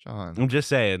 Sean, I'm just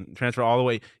saying, transfer all the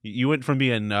way. You went from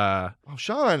being.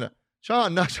 Sean,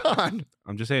 not Sean.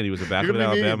 I'm just saying he was a backup at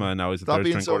Alabama, and now he's the third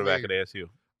string quarterback at ASU.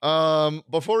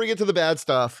 Before we get to the bad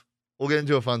stuff, we'll get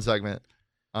into a fun segment.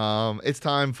 It's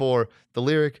time for the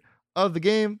lyric of the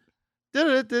game. This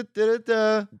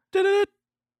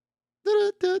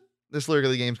lyric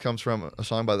of the game comes from a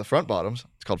song by the Front Bottoms.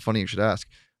 It's called Funny You Should Ask.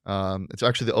 It's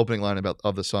actually the opening line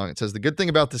of the song. It says, "The good thing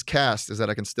about this cast is that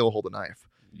I can still hold a knife."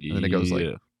 And then it goes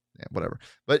like, whatever.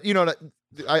 But you know,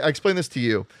 I explained this to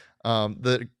you.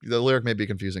 The lyric may be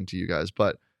confusing to you guys,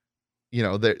 but you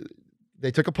know,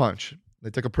 they took a punch. They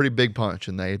took a pretty big punch,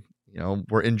 and they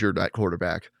were injured at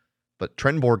quarterback. But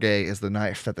Trenton Bourguet is the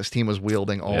knife that this team was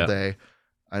wielding all day.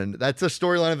 And that's the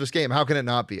storyline of this game. How can it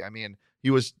not be? I mean,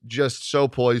 he was just so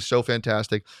poised, so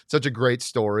fantastic. Such a great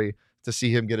story to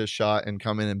see him get a shot and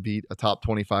come in and beat a top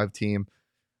 25 team.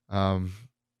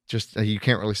 just you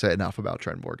can't really say enough about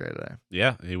Trent Bourguet today.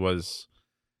 Yeah, he was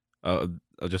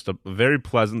just a very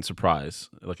pleasant surprise.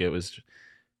 Like it was,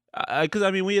 because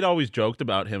I mean, we had always joked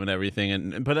about him and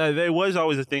everything, but there was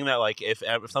always a thing that like if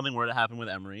something were to happen with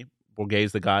Emery,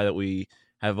 Bourguet's the guy that we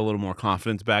have a little more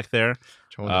confidence back there.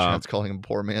 Joe in the chat's calling him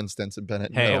poor man Stetson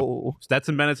Bennett. Hey, no.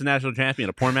 Stetson Bennett's a national champion.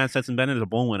 A poor man Stetson Bennett is a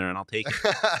bowl winner, and I'll take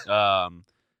it.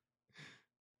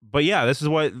 But yeah, this is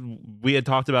what we had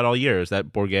talked about all year: is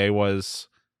that Bourguet was.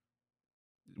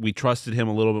 We trusted him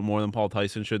a little bit more than Paul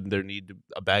Tyson should. There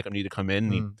a backup need to come in.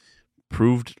 And he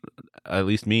proved, at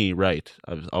least me, right.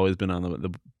 I've always been on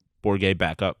the Bourguet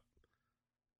backup.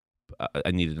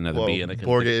 I needed another B, and I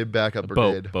Bourguet backup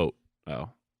brigade. Boat. Oh,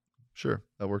 sure,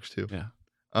 that works too. Yeah.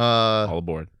 All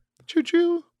aboard. Choo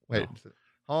choo. Wait.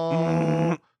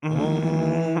 No.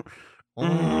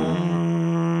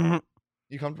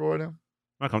 You comfortable right now?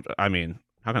 I mean,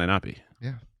 how can I not be?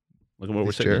 Yeah. Look at what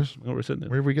we're sitting. Look at what we're sitting in.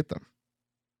 Where did we get them?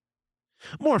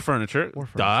 More furniture.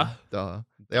 Duh.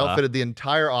 They outfitted the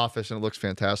entire office, and it looks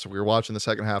fantastic. We were watching the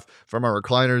second half from our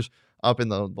recliners up in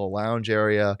the lounge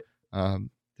area.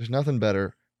 There's nothing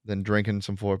better than drinking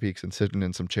some Four Peaks and sitting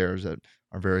in some chairs that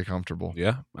are very comfortable.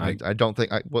 Yeah. I don't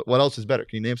think. What else is better?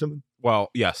 Can you name something? Well,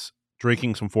 yes.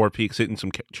 Drinking some Four Peaks, sitting in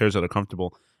some chairs that are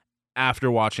comfortable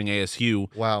after watching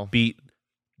ASU beat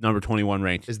number 21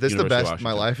 ranked. Is this University the best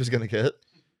my life is going to get?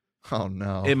 Oh,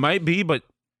 no. It might be, but,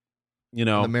 you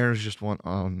know. And the Mariners just won.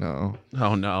 Oh, no.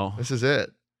 Oh, no. This is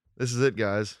it. This is it,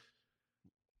 guys.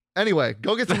 Anyway,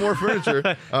 go get some more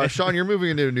furniture. Sean, you're moving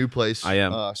into a new place. I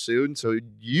am. Soon, so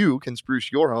you can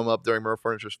spruce your home up during More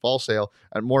Furniture's fall sale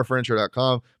at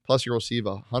morefurniture.com. Plus, you'll receive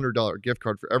a $100 gift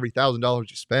card for every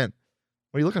 $1,000 you spend.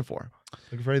 What are you looking for?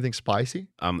 Looking for anything spicy?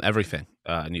 Everything.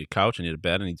 I need a couch. I need a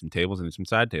bed. I need some tables. I need some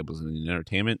side tables. I need an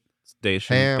entertainment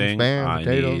station Ham, thing. Spam,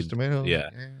 potatoes, tomatoes. Yeah.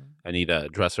 I need a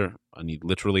dresser. I need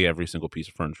literally every single piece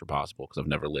of furniture possible because I've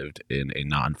never lived in a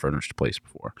non-furnished place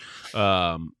before.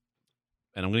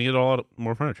 And I'm going to get a lot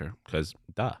more furniture because,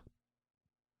 duh.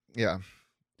 Yeah,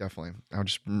 definitely. I'm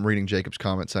just reading Jacob's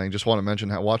comment saying, just want to mention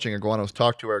how watching Iguanos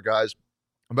talk to our guys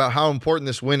about how important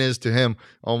this win is to him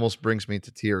almost brings me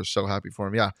to tears. So happy for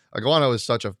him. Yeah, Iguano is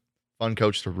such a fun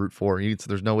coach to root for.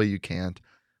 There's no way you can't.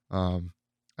 I'm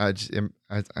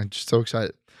just so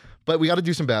excited. But we got to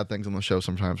do some bad things on the show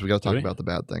sometimes. We got to talk about the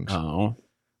bad things. Oh.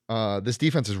 This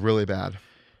defense is really bad.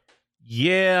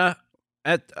 Yeah.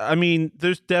 I mean,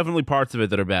 there's definitely parts of it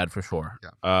that are bad for sure.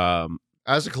 Yeah.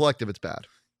 As a collective, it's bad.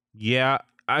 Yeah.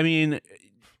 I mean,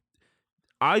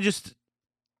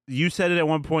 you said it at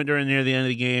one point near the end of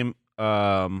the game.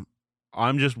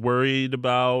 I'm just worried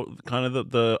about kind of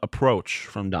the approach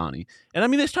from Donnie. And I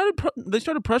mean, they started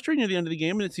pressuring near the end of the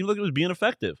game, and it seemed like it was being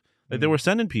effective. Like they were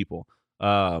sending people.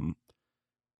 I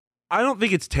don't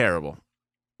think it's terrible,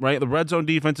 right? The red zone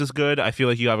defense is good. I feel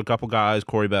like you have a couple guys,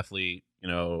 Corey Bethley,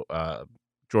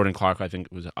 Jordan Clark, I think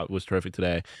was terrific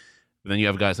today. But then you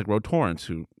have guys like Ro Torrance,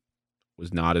 who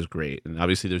was not as great, and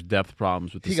obviously there's depth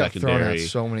problems with the secondary. He got thrown out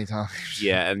so many times.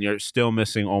 Yeah, and you're still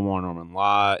missing Omar Norman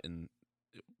Lott, and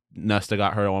Nesta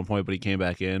got hurt at one point, but he came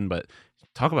back in. But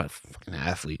talk about a fucking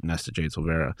athlete, Nesta Jade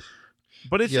Silvera.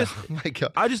 But it's just, my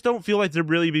God. I just don't feel like they're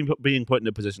really being put in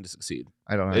a position to succeed.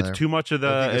 I don't know. It's too much of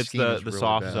the really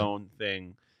soft bad. zone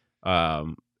thing.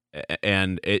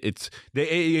 And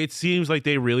it seems like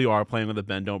they really are playing with a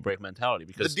bend don't break mentality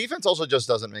because the defense also just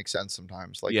doesn't make sense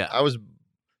sometimes. Like, yeah. I was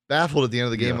baffled at the end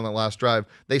of the game on the last drive.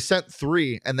 They sent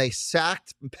 3 and they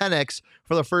sacked Penix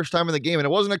for the first time in the game, and it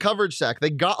wasn't a coverage sack.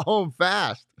 They got home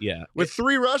fast. Yeah, with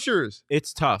 3 rushers.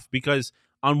 It's tough because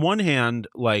on one hand,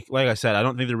 like I said, I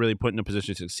don't think they're really put in a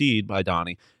position to succeed by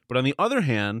Donnie. But on the other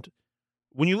hand,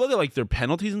 when you look at like their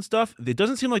penalties and stuff, it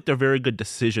doesn't seem like they're very good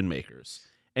decision makers.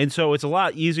 And so it's a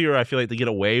lot easier, I feel like, to get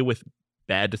away with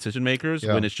bad decision makers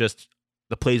when it's just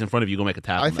the plays in front of you go make a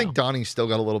tackle. I think Donnie's still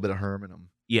got a little bit of Herm in him.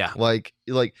 Yeah. Like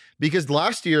because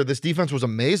last year this defense was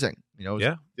amazing.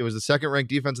 It was the second ranked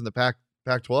defense in the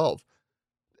Pac-12.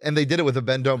 And they did it with a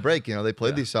bend don't break. They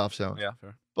played these soft zones. Yeah,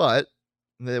 fair. But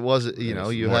it was,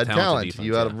 you had talent. Defense,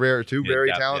 you had two very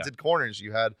talented corners.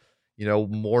 You had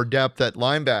more depth at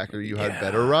linebacker. You had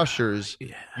better rushers.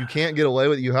 Yeah. You can't get away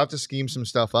with it. You have to scheme some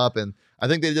stuff up. And I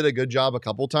think they did a good job a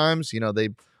couple times. They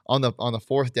on the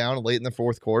fourth down late in the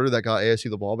fourth quarter that got ASU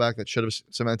the ball back that should have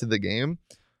cemented the game.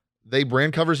 They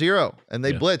ran cover 0 and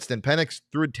they blitzed, and Penix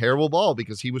threw a terrible ball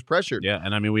because he was pressured. Yeah,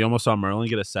 and I mean we almost saw Merlin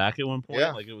get a sack at one point.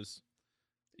 Yeah. Like it was.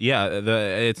 Yeah,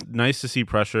 it's nice to see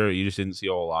pressure. You just didn't see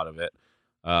a whole lot of it.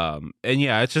 And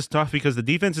yeah, it's just tough because the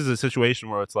defense is a situation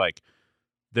where it's like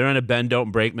they're in a bend don't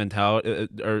break mentality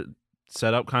or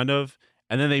setup kind of,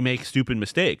 and then they make stupid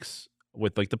mistakes.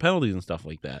 with like the penalties and stuff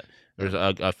like that. There's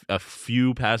a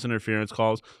few pass interference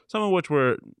calls, some of which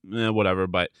were whatever,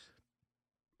 but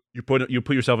you put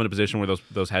yourself in a position where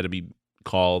those had to be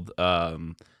called,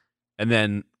 and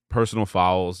then personal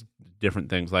fouls, different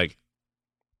things. Like,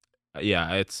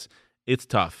 yeah, it's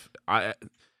tough.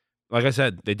 Like I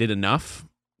said, they did enough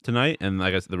tonight, and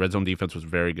like I said, the red zone defense was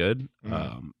very good.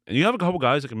 And you have a couple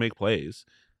guys that can make plays,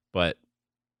 but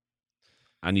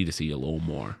I need to see a little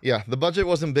more. Yeah, the budget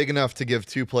wasn't big enough to give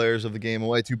 2 players of the game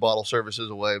away, 2 bottle services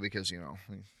away, because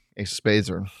Ace of Spades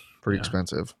are pretty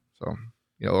expensive. So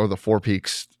or the Four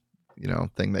Peaks,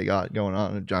 thing they got going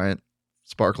on, giant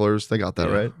sparklers. They got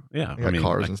that right. Yeah, they got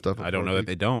cars and stuff. I don't know that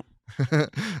they don't.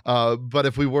 But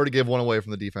if we were to give one away from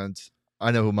the defense,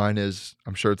 I know who mine is.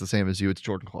 I'm sure it's the same as you. It's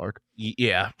Jordan Clark.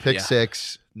 Yeah, pick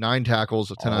 6, 9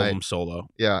 tackles tonight. All of them solo.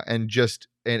 Yeah, and just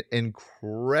an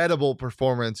incredible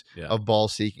performance of ball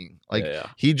seeking.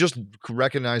 He just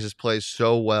recognizes plays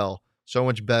so well, so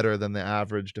much better than the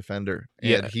average defender.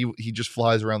 And he just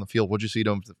flies around the field. What'd you see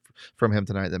from him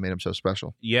tonight that made him so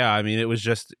special? Yeah, I mean, it was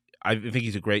just, I think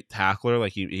he's a great tackler.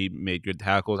 Like he made good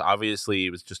tackles. Obviously,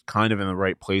 he was just kind of in the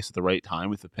right place at the right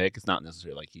time with the pick. It's not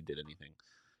necessarily like he did anything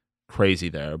crazy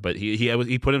there, but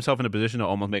he put himself in a position to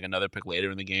almost make another pick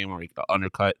later in the game where he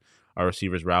undercut our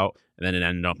receiver's route, and then it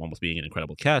ended up almost being an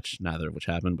incredible catch, neither of which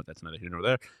happened, but that's neither here nor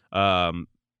there.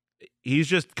 He's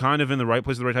just kind of in the right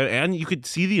place at the right time, and you could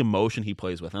see the emotion he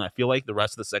plays with, and I feel like the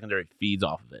rest of the secondary feeds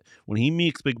off of it. When he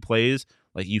makes big plays,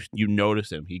 like you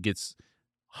notice him, he gets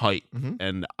hype,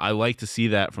 and I like to see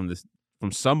that from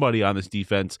somebody on this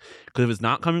defense, because if it's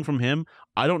not coming from him,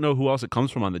 I don't know who else it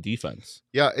comes from on the defense.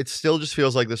 Yeah, it still just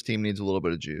feels like this team needs a little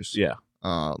bit of juice. Yeah.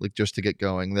 Just to get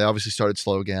going. They obviously started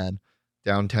slow again,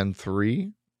 down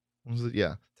 10-3. What was it?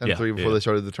 Yeah, 10-3 before they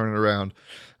started to turn it around.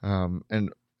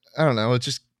 And I don't know, it's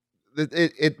just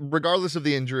it regardless of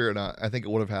the injury or not, I think it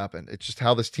would have happened. It's just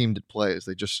how this team plays.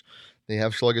 They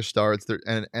have sluggish starts,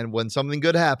 and when something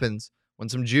good happens, when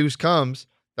some juice comes,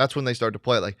 that's when they start to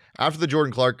play. Like after the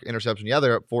Jordan Clark interception,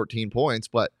 they're up 14 points,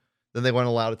 but then they weren't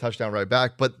allowed a touchdown right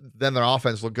back. But then their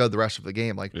offense looked good the rest of the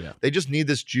game. They just need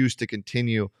this juice to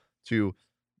continue to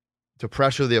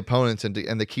pressure the opponents and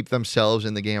to keep themselves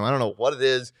in the game. I don't know what it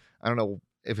is. I don't know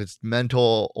if it's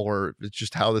mental or it's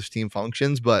just how this team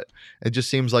functions, but it just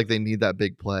seems like they need that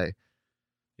big play.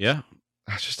 Yeah.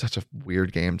 That's just such a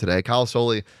weird game today. Kyle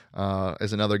Soley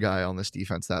is another guy on this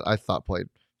defense that I thought played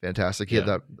fantastic. He had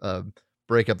that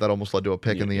breakup that almost led to a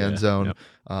pick in the end zone,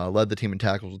 led the team in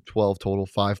tackles with 12 total,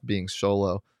 5 being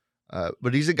solo.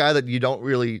 But he's a guy that you don't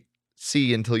really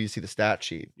see until you see the stat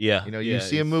sheet. Yeah. You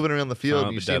see him moving around the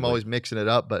field, you see him always mixing it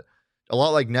up, but a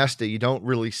lot like Nesta, you don't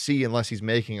really see unless he's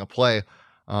making a play.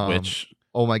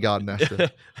 Oh my God,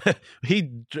 Nesta.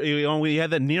 he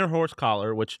had that near horse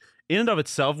collar, which in and of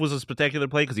itself was a spectacular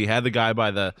play because he had the guy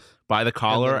by the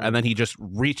collar, and then he just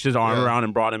reached his arm around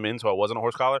and brought him in, so it wasn't a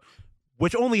horse collar.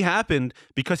 Which only happened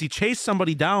because he chased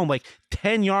somebody down like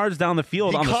 10 yards down the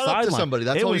field on the sideline. He caught up to somebody.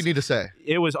 That's all you need to say.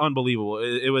 It was unbelievable.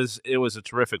 It was a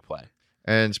terrific play.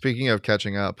 And speaking of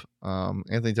catching up,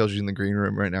 Anthony tells you in the green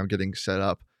room right now getting set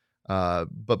up.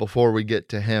 But before we get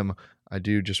to him, I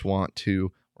do just want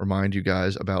to remind you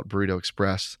guys about Burrito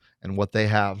Express and what they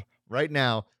have right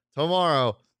now,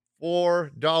 tomorrow,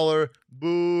 $4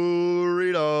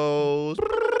 burritos.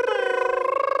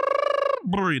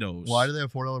 Burritos. Why do they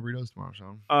have $4 burritos tomorrow,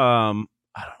 Sean? I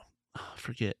don't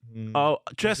forget. Oh,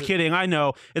 just kidding. I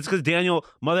know. It's because Daniel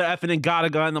mother effing and got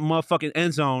in the motherfucking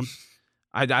end zone.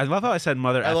 I love how I said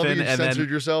mother effing. I love you and censored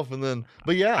yourself and then,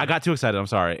 but yeah. I got too excited. I'm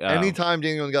sorry. Anytime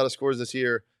Daniel Ngata scores this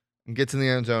year and gets in the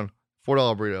end zone,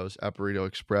 $4 burritos at Burrito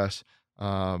Express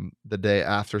the day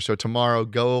after. So tomorrow,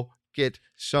 go get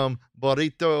some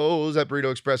burritos at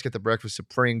Burrito Express. Get the breakfast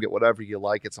supreme. Get whatever you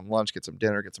like. Get some lunch. Get some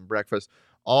dinner. Get some breakfast.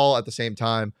 All at the same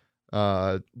time.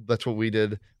 That's what we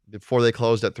did. Before they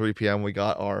closed at 3 p.m., we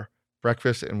got our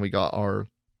breakfast and we got our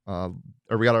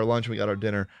lunch and we got our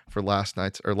dinner for last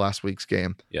week's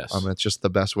game. Yes. It's just the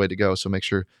best way to go. So make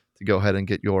sure to go ahead and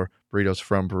get your burritos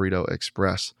from Burrito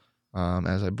Express.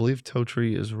 As I believe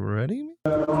Totri is ready.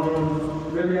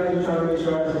 Really, I'm just trying to make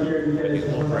sure I secure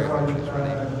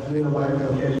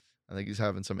I think he's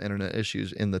having some internet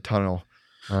issues in the tunnel.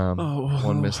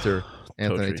 One Mr.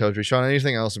 Anthony Totri. Sean,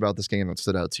 anything else about this game that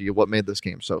stood out to you? What made this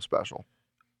game so special?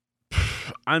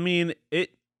 I mean,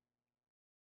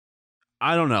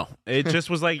 I don't know. It just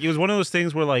was like, it was one of those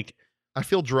things where like, I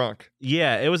feel drunk.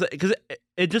 Yeah, it was because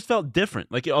it just felt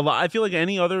different. Like I feel like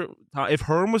any other time, if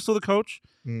Herm was still the coach,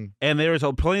 and there was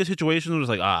plenty of situations where it was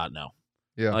like, no,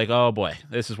 like, oh boy,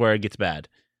 this is where it gets bad.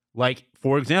 Like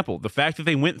for example, the fact that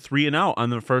they went 3-and-out on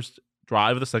the first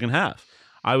drive of the second half,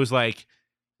 I was like,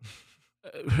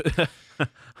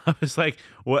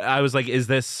 what? I was like, is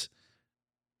this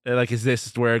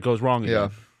where it goes wrong again? Yeah.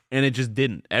 And it just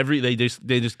didn't. They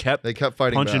just kept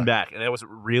fighting punching back, and that was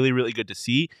really, really good to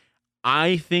see.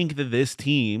 I think that this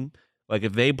team, like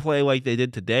if they play like they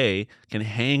did today, can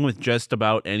hang with just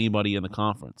about anybody in the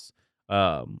conference.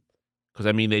 Because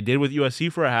I mean, they did with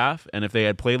USC for a half, and if they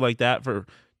had played like that for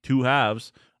 2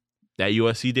 halves, that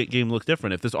USC game looked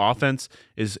different. If this offense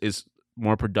is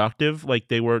more productive like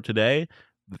they were today,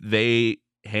 they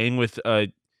hang with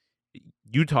a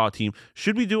Utah team.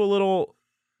 Should we do a little?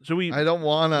 Should we? I don't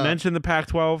want to mention the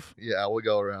Pac-12. Yeah, we'll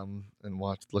go around and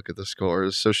look at the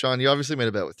scores. So, Sean, you obviously made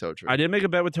a bet with Totri. I did make a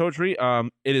bet with Totri.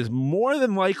 It is more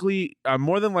than likely. I'm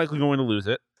more than likely going to lose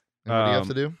it. And what do you have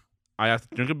to do? I have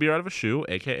to drink a beer out of a shoe,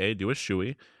 aka do a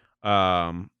shoey.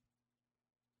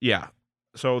 Yeah.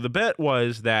 So the bet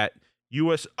was that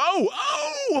hold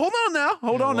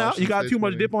on now. You got too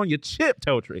much dip on your chip,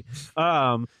 Totri.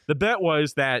 The bet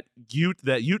was that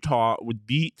Utah would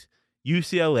beat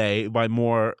UCLA by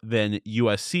more than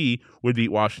USC would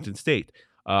beat Washington State.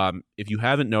 If you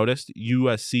haven't noticed,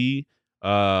 USC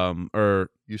or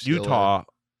UCLA. Utah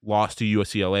lost to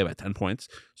UCLA by 10 points.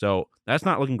 So that's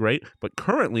not looking great. But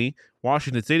currently,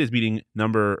 Washington State is beating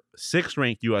number 6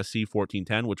 ranked USC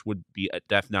 14-10, which would be a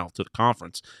death knell to the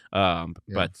conference.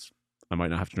 But I might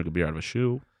not have to drink a beer out of a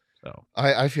shoe. So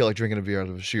I feel like drinking a beer out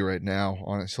of a shoe right now,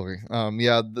 honestly.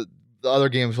 The other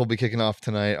games will be kicking off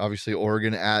tonight. Obviously,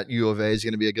 Oregon at U of A is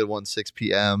going to be a good one, 6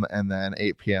 p.m. And then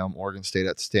 8 p.m., Oregon State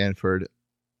at Stanford.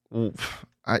 Fine.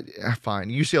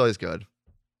 UCLA is good.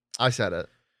 I said it.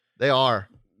 They are.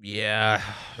 Yeah.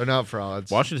 They're not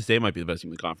frauds. Washington State might be the best team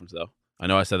in the conference, though. I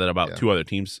know I said that about 2 other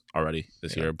teams already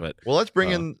this year, but... Well, let's bring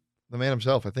in the man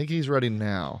himself. I think he's ready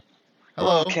now.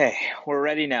 Hello. Okay, we're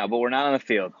ready now, but we're not on the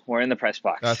field. We're in the press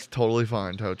box. That's totally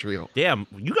fine, Totri. Damn,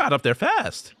 you got up there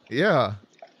fast. Yeah.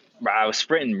 I was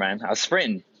sprinting, man. I was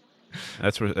sprinting.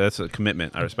 That's a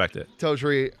commitment. I respect it.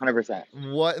 Totri,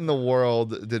 100%. what in the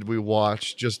world did we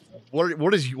watch? Just what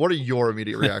are your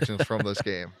immediate reactions from this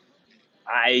game?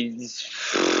 I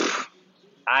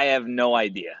have no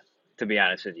idea, to be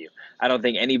honest with you. I don't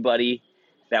think anybody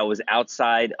that was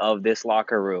outside of this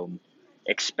locker room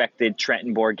expected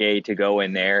Trenton Bourguet to go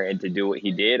in there and to do what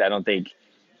he did. I don't think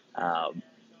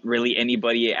really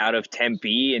anybody out of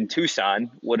Tempe and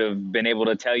Tucson would have been able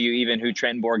to tell you even who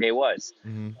Trenton Bourguet was.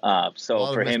 Mm-hmm.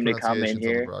 So for him to come in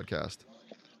here,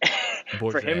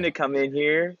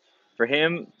 for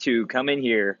him to come in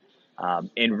here,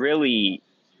 and really,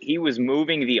 he was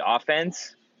moving the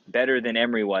offense better than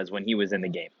Emory was when he was in the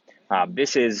game. I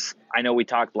know we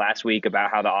talked last week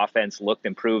about how the offense looked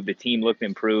improved, the team looked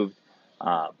improved,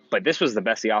 but this was the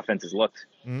best the offense has looked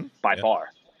by far.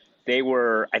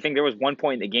 I think there was one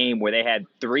point in the game where they had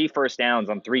 3 first downs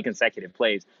on 3 consecutive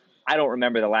plays. I don't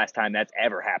remember the last time that's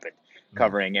ever happened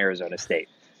covering Arizona State.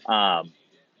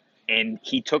 And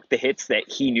he took the hits that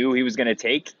he knew he was going to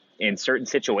take in certain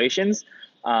situations.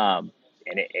 And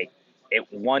it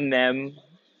won them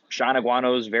Sean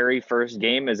Aguano's very first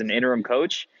game as an interim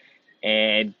coach.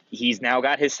 And he's now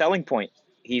got his selling point.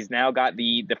 He's now got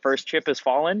the first chip has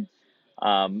fallen.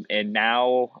 And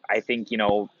now I think,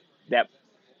 that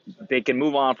they can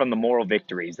move on from the moral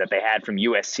victories that they had from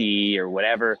USC or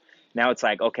whatever. Now it's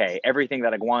like, okay, everything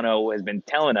that Aguano has been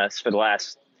telling us for the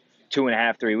last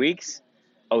 2.5, 3 weeks,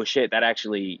 oh shit, it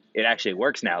actually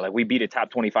works now. Like, we beat a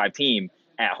top 25 team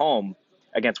at home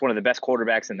against one of the best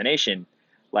quarterbacks in the nation.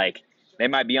 Like, they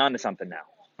might be on to something now.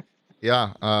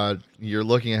 Yeah, you're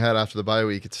looking ahead after the bye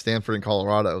week. It's Stanford and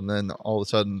Colorado, and then all of a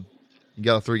sudden you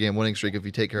got a 3-game winning streak if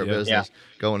you take care of business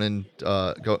going in,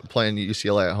 playing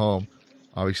UCLA at home.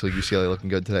 Obviously, UCLA looking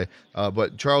good today.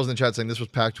 But Charles in the chat saying this was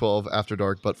Pac-12 after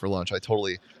dark, but for lunch. I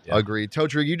totally agree.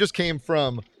 Totri, you just came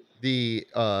from the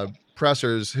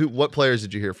pressers. What players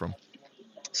did you hear from?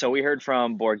 So we heard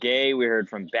from Bourguet, we heard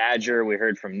from Badger, we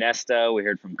heard from Nesta, we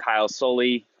heard from Kyle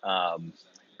Sully,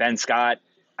 Ben Scott,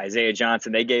 Isaiah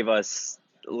Johnson. They gave us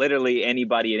literally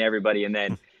anybody and everybody. And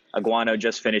then Aguano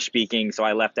just finished speaking, so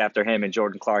I left after him, and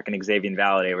Jordan Clark and Xavier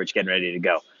Valladay were just getting ready to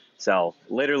go. So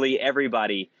literally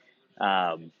everybody.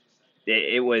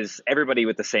 It was everybody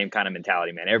with the same kind of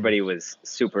mentality, man. Everybody was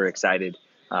super excited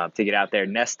to get out there.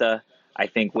 Nesta, I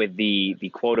think, with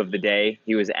the quote of the day,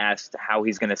 he was asked how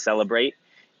he's going to celebrate,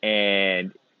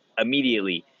 and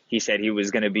immediately he said he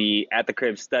was going to be at the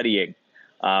crib studying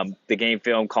the game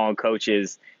film, calling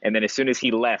coaches, and then as soon as he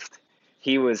left,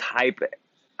 he was hype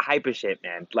as shit,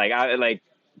 man. Like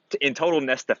in total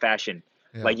Nesta fashion.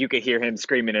 Yeah. Like, you could hear him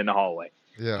screaming in the hallway.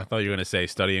 Yeah. I thought you were gonna say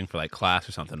studying for like class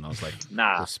or something. I was like,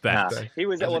 Nah, respect. nah. He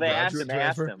was. As a Well, they asked him.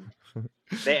 graduate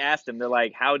They asked him. They're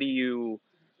like, how do you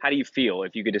feel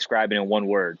if you could describe it in one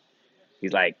word?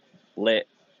 He's like, lit.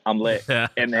 I'm lit.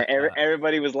 And then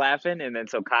everybody was laughing. And then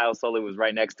so Kyle Sully was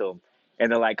right next to him.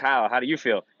 And they're like, Kyle, how do you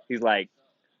feel? He's like,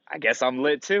 I guess I'm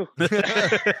lit too.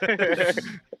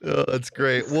 Oh, that's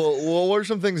great. Well, what are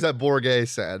some things that Bourget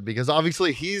said? Because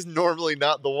obviously he's normally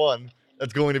not the one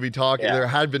that's going to be talking. Yeah. There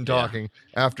had been talking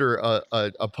after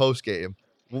a post game.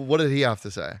 What did he have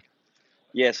to say?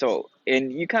 Yeah. So,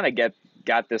 and you kind of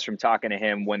got this from talking to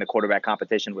him when the quarterback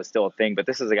competition was still a thing. But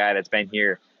this is a guy that's been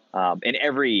here in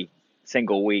every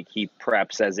single week. He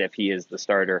preps as if he is the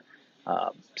starter.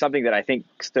 Something that I think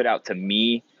stood out to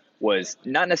me was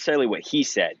not necessarily what he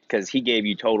said, because he gave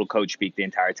you total coach speak the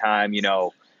entire time,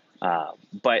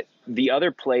 but the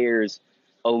other players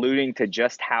alluding to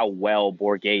just how well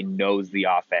Bourget knows the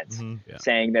offense,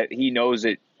 saying that he knows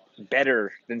it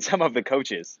better than some of the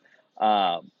coaches.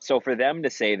 So for them to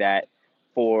say that,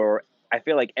 I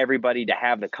feel like everybody to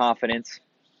have the confidence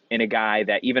in a guy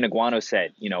that even Iguano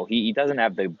said, he doesn't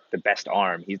have the best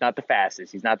arm. He's not the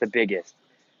fastest. He's not the biggest,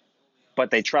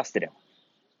 but they trusted him.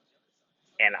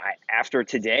 And after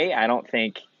today, I don't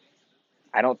think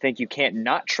you can't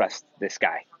not trust this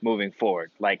guy moving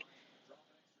forward. Like,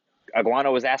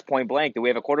 Iguano was asked point blank, do we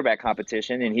have a quarterback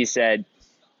competition? And he said,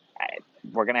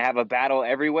 we're going to have a battle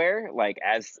everywhere, like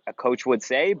as a coach would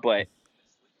say, but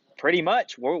pretty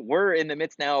much we're in the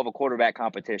midst now of a quarterback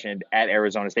competition at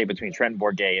Arizona State between Trent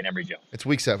Bourget and Emory Jones. It's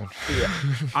week 7.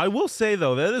 I will say,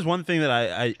 though, that is one thing that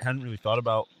I hadn't really thought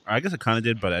about. I guess I kind of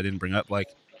did, but I didn't bring up.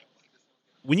 Like,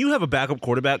 when you have a backup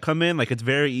quarterback come in, like, it's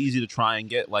very easy to try and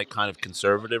get, like, kind of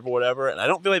conservative or whatever. And I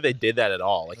don't feel like they did that at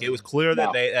all. Like, it was clear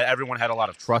that that everyone had a lot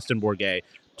of trust in Bourget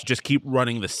to just keep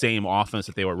running the same offense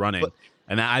that they were running.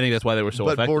 And I think that's why they were so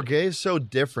effective. But Bourget is so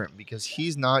different because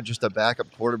he's not just a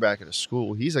backup quarterback at a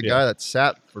school. He's a guy that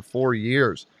sat for 4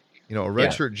 years, a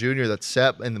redshirt junior that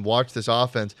sat and watched this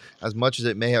offense as much as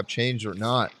it may have changed or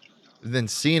not, then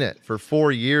seen it for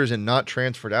 4 years and not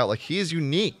transferred out. Like, he is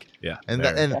unique. Yeah. And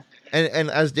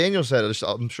as Daniel said,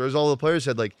 I'm sure as all the players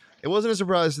said, like, it wasn't a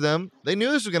surprise to them. They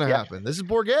knew this was going to happen. This is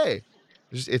Bourget.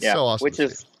 It's so awesome.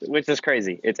 Which is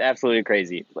crazy. It's absolutely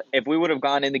crazy. If we would have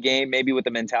gone in the game maybe with the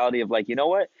mentality of like, you know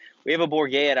what, we have a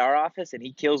Bourget at our office and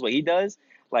he kills what he does.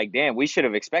 Like, damn, we should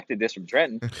have expected this from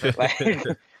Trenton.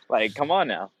 like, come on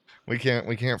now. We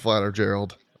can't flatter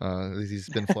Gerald. He's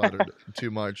been flattered too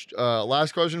much.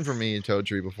 Last question for me, Toad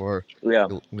Tree, before we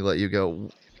let you go.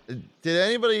 Did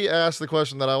anybody ask the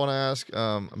question that I want to ask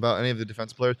about any of the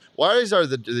defensive players? Why is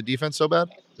the defense so bad?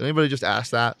 Did anybody just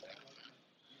ask that?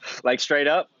 Like, straight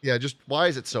up? Yeah, just why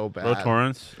is it so bad? Bro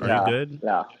Torrance, are you good?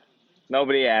 No,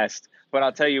 nobody asked. But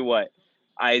I'll tell you what,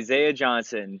 Isaiah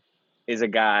Johnson is a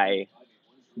guy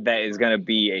that is going to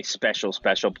be a special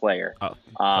player. Oh,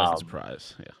 pleasant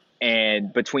surprise. Yeah.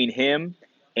 And between him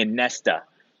and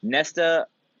Nesta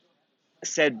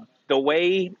said the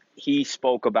way he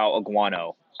spoke about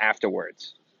Iguano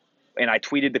afterwards, and I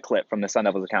tweeted the clip from the Sun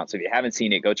Devils account, so if you haven't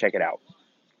seen it, go check it out.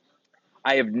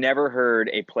 I have never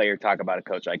heard a player talk about a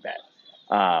coach like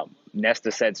that.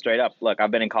 Nesta said straight up, look,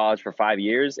 I've been in college for 5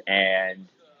 years, and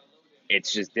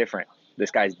it's just different.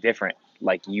 This guy's different.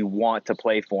 Like, you want to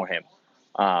play for him.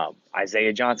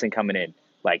 Isaiah Johnson coming in,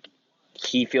 like,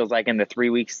 he feels like in the 3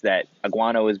 weeks that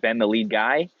Iguano has been the lead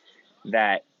guy,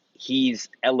 that he's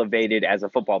elevated as a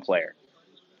football player.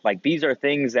 Like, these are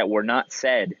things that were not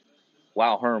said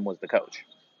while Herm was the coach,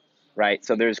 right?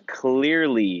 So there's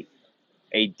clearly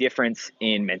a difference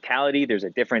in mentality. There's a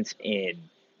difference in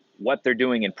what they're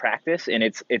doing in practice, and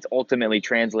it's ultimately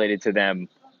translated to them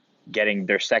getting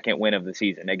their second win of the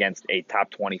season against a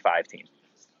top 25 team.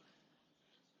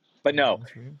 But no,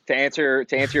 to answer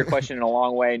your question in a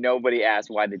long way, nobody asked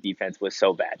why the defense was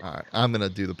so bad. All right, I'm gonna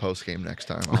do the post game next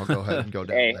time. I'll go ahead and go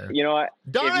down there. You know what?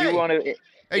 Donnie! If you want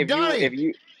to,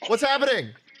 Donnie! What's happening?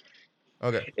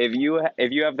 Okay. If you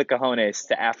have the cojones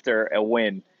to, after a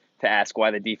win, to ask why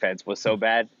the defense was so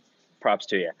bad, props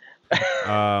to you.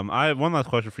 I have one last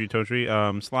question for you,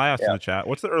 Totri. Sly asked in the chat,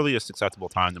 what's the earliest acceptable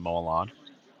time to mow a lawn?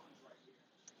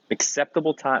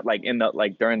 Acceptable time, like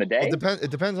during the day? Well, it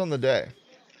depends on the day.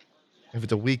 If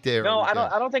it's a weekday or I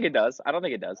don't think it does.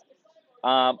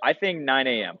 I think 9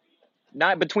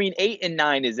 a.m. Between 8 and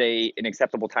 9 is an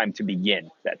acceptable time to begin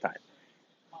that time.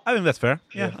 I think that's fair.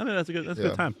 Yeah, I think that's a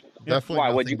good time. Yeah. Definitely.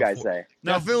 Why? What'd you guys say?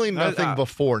 Definitely nothing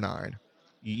before 9.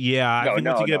 Yeah, I think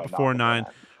once you get before 9.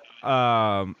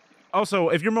 Also,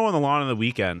 if you're mowing the lawn on the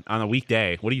weekend, on a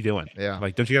weekday, what are you doing? Yeah.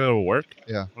 Like, don't you got to go to work?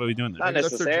 Yeah. What are we doing there? Not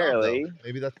necessarily.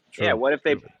 Maybe that's true. Yeah. What if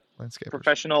they Landscapers.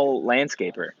 professional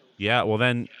landscaper? Yeah, well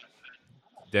then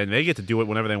they get to do it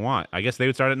whenever they want. I guess they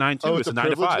would start at 9 too. Oh, it's a a 9 to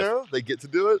privilege 5. now? They get to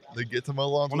do it? They get to mow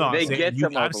lawns? Well, no, They get to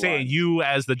mow I'm the saying lawns. you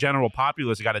as the general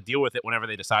populace got to deal with it whenever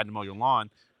they decide to mow your lawn.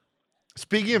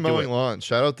 Speaking of Do mowing it. lawns,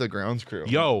 shout out the grounds crew.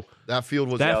 Yo, that field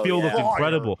was that Oh, field yeah. looked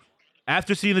incredible.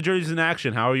 After seeing the jerseys in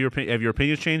action, have your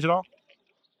opinions changed at all?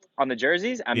 On the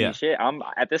jerseys, I mean, Yeah. shit. I'm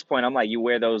at this point. I'm like, you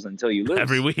wear those until you lose.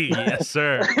 Every week, yes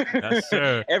sir, yes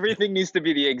sir. Everything needs to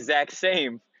be the exact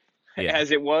same Yeah.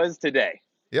 as it was today,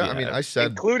 Yeah, I Yeah. mean, I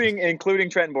said, including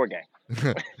Trenton Bourget.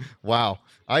 wow.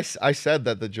 I said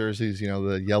that the jerseys,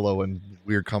 the yellow and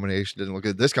weird combination didn't look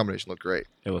good. This combination looked great.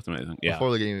 It looked amazing. Yeah.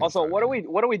 Before the game. even Also, started.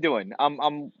 what are we doing?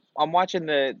 I'm watching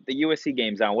the USC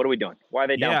games now. What are we doing? Why are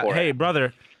they down Yeah. for Hey, it?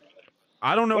 brother.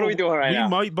 I don't know. What are we doing right we now?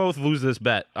 might both lose this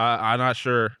bet. I'm not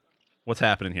sure what's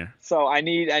happening here. So I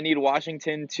need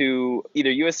Washington to either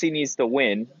USC needs to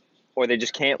win, or they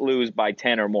just can't lose by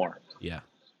 10 or more. Yeah.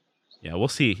 Yeah, we'll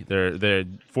see. They're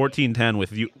 14-10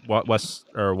 with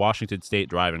Washington State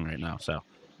driving right now. So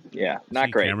Yeah, see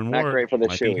not great. Cameron Not Ward great for the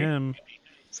might be Chewy. him.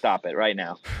 Stop it right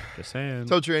now. Just saying.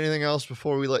 Toacher, anything else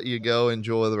before we let you go?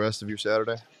 Enjoy the rest of your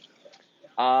Saturday.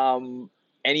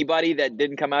 Anybody that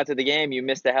didn't come out to the game, you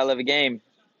missed a hell of a game.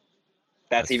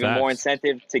 That's even more facts.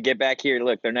 incentive to get back here.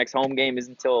 Look, their next home game is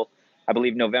until, I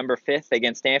believe, November 5th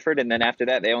against Stanford, and then after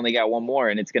that, they only got one more,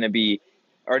 and it's going to be,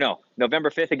 November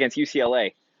 5th against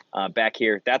UCLA back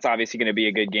here. That's obviously going to be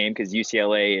a good game because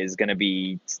UCLA is going to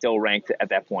be still ranked at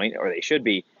that point, or they should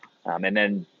be. And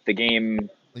then the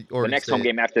next home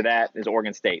game after that is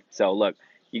Oregon State. So, look,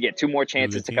 you get two more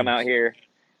chances to come out here.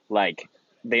 Like,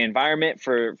 the environment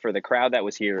for the crowd that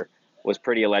was here was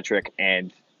pretty electric,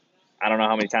 and I don't know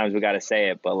how many times we got to say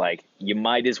it, but like, you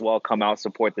might as well come out,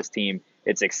 support this team.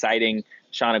 It's exciting.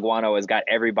 Sean Aguano has got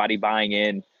everybody buying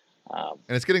in. And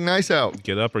it's getting nice out.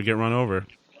 Get up or get run over.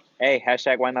 Hey,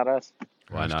 hashtag why not us?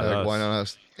 Why not Hashtag us? Why not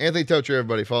us? Anthony Toacher,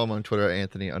 everybody. Follow him on Twitter at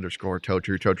Anthony_Toacher.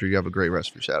 Toacher, you have a great rest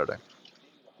of your Saturday.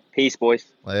 Peace, boys.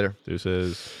 Later.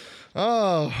 Deuces.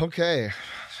 Oh, okay.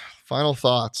 Final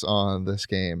thoughts on this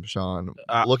game, Sean.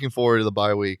 Uh, Looking forward to the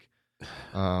bye week.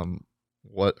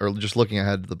 Just looking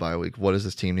ahead to the bye week, what does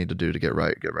this team need to do to get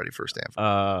ready for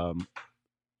Stanford?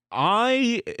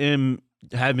 I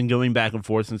have been going back and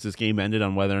forth since this game ended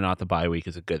on whether or not the bye week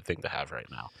is a good thing to have right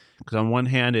now. Because on one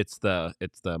hand, it's the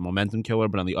momentum killer,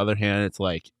 but on the other hand, it's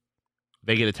like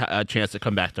they get a chance to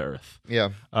come back to earth. Yeah.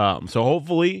 So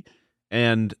hopefully,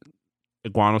 and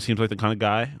Iguano seems like the kind of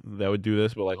guy that would do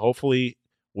this, but like hopefully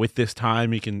with this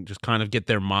time, he can just kind of get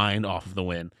their mind off of the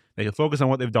win. They can focus on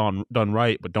what they've done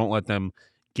right, but don't let them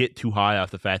get too high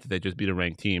off the fact that they just beat a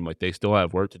ranked team. Like, they still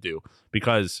have work to do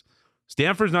because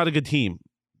Stanford's not a good team.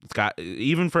 It's got,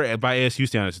 even by ASU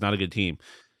standards, it's not a good team.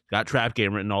 Got trap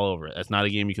game written all over it. That's not a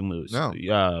game you can lose.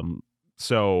 No.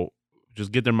 So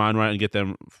just get their mind right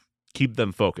and keep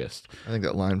them focused. I think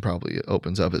that line probably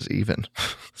opens up as even.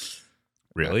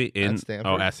 Really? At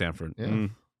Stanford? At Stanford. Yeah.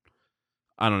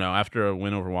 I don't know. After a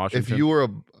win over Washington. If you were a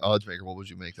odds maker, what would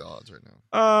you make the odds right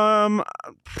now?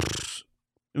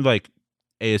 Like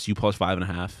ASU plus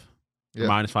 5.5, Yeah.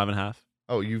 minus 5.5.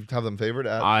 Oh, you have them favored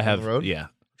at I on have, the road? yeah.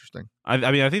 Interesting. I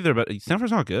mean, I think they're better.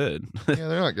 Stanford's not good, Yeah,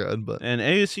 they're not good, but and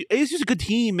ASU's a good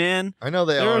team, man. I know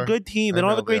They're are. a good team. They I don't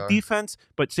have know a great they are. defense,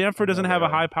 but Stanford I know doesn't they have a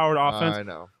are. high-powered offense. I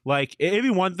know. Like, it'd be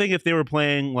one thing if they were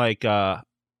playing like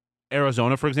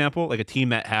Arizona, for example, like a team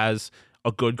that has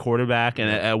a good quarterback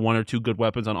and one or two good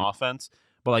weapons on offense.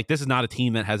 But like, this is not a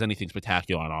team that has anything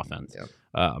spectacular on offense.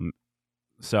 Yeah.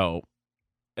 So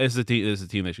this is a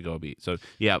team they should go beat. So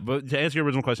yeah, but to answer your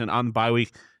original question, on the bye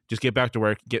week, just get back to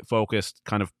work, get focused,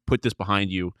 kind of put this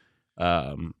behind you,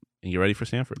 and you're ready for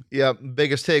Stanford. Yeah,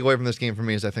 biggest takeaway from this game for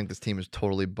me is I think this team is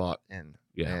totally bought in.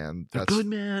 Yeah. And They're that's good,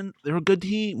 man. They're a good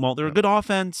team. Well, they're a good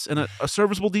offense and a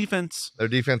serviceable defense their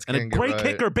defense and a can get great right.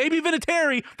 kicker, Baby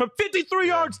Vinatieri, from 53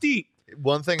 Yeah. yards deep.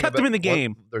 One thing Kept him in the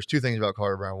game. There's two things about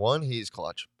Carter Brown. One, he's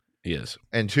clutch. Yes.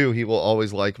 And two, he will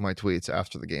always like my tweets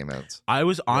after the game ends. I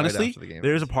was honestly, after the game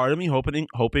there's a ends. part of me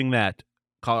hoping that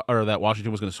that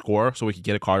Washington was going to score so we could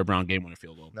get a Carter Brown game winner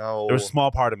field goal. No. There was a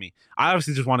small part of me. I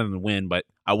obviously just wanted them to win, but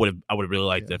I would have really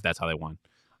liked it if that's how they won.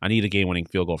 I need a game-winning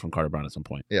field goal from Carter Brown at some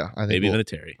point. Yeah, I think Maybe we'll,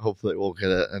 Vinatieri. hopefully we'll get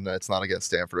it, and it's not against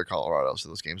Stanford or Colorado, so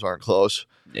those games aren't close.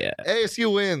 Yeah.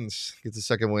 ASU wins, gets a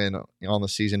second win on the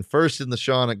season, first in the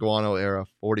Sean Aguano era,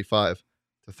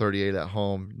 45-38 at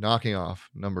home, knocking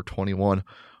off number 21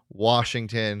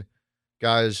 Washington.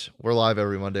 Guys, we're live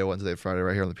every Monday, Wednesday, Friday,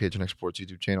 right here on the PHNX Sports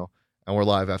YouTube channel, and we're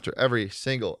live after every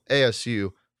single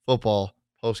ASU football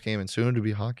post game and soon to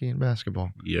be hockey and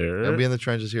basketball. Yeah. They'll be in the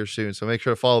trenches here soon. So make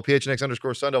sure to follow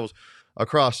PHNX_Sun Devils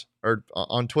across or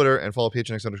on Twitter and follow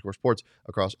PHNX_sports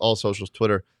across all socials,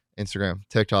 Twitter, Instagram,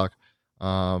 TikTok.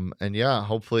 And yeah,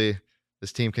 hopefully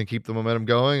this team can keep the momentum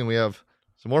going and we have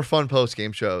some more fun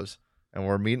post-game shows. And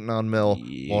we're meeting on Mill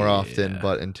more often. Yeah.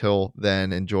 But until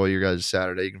then, enjoy your guys'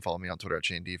 Saturday. You can follow me on Twitter at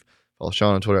ShaneDeef. Follow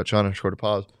Sean on Twitter at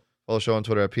Sean_DePaz. Follow Sean on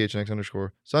Twitter at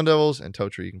PHNX_Sun Devils. And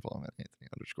Totri, you can follow him at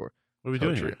Anthony_. What are we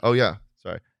doing Totri. here? Oh yeah.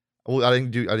 Sorry. Well, I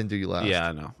didn't do you last. Yeah,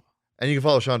 I know. And you can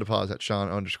follow Sean DePaz at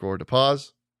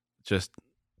Sean_DePaz. Just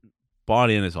bought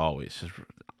in as always. Just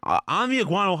on the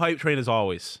Iguano hype train as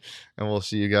always. And we'll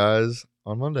see you guys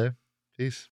on Monday. Peace.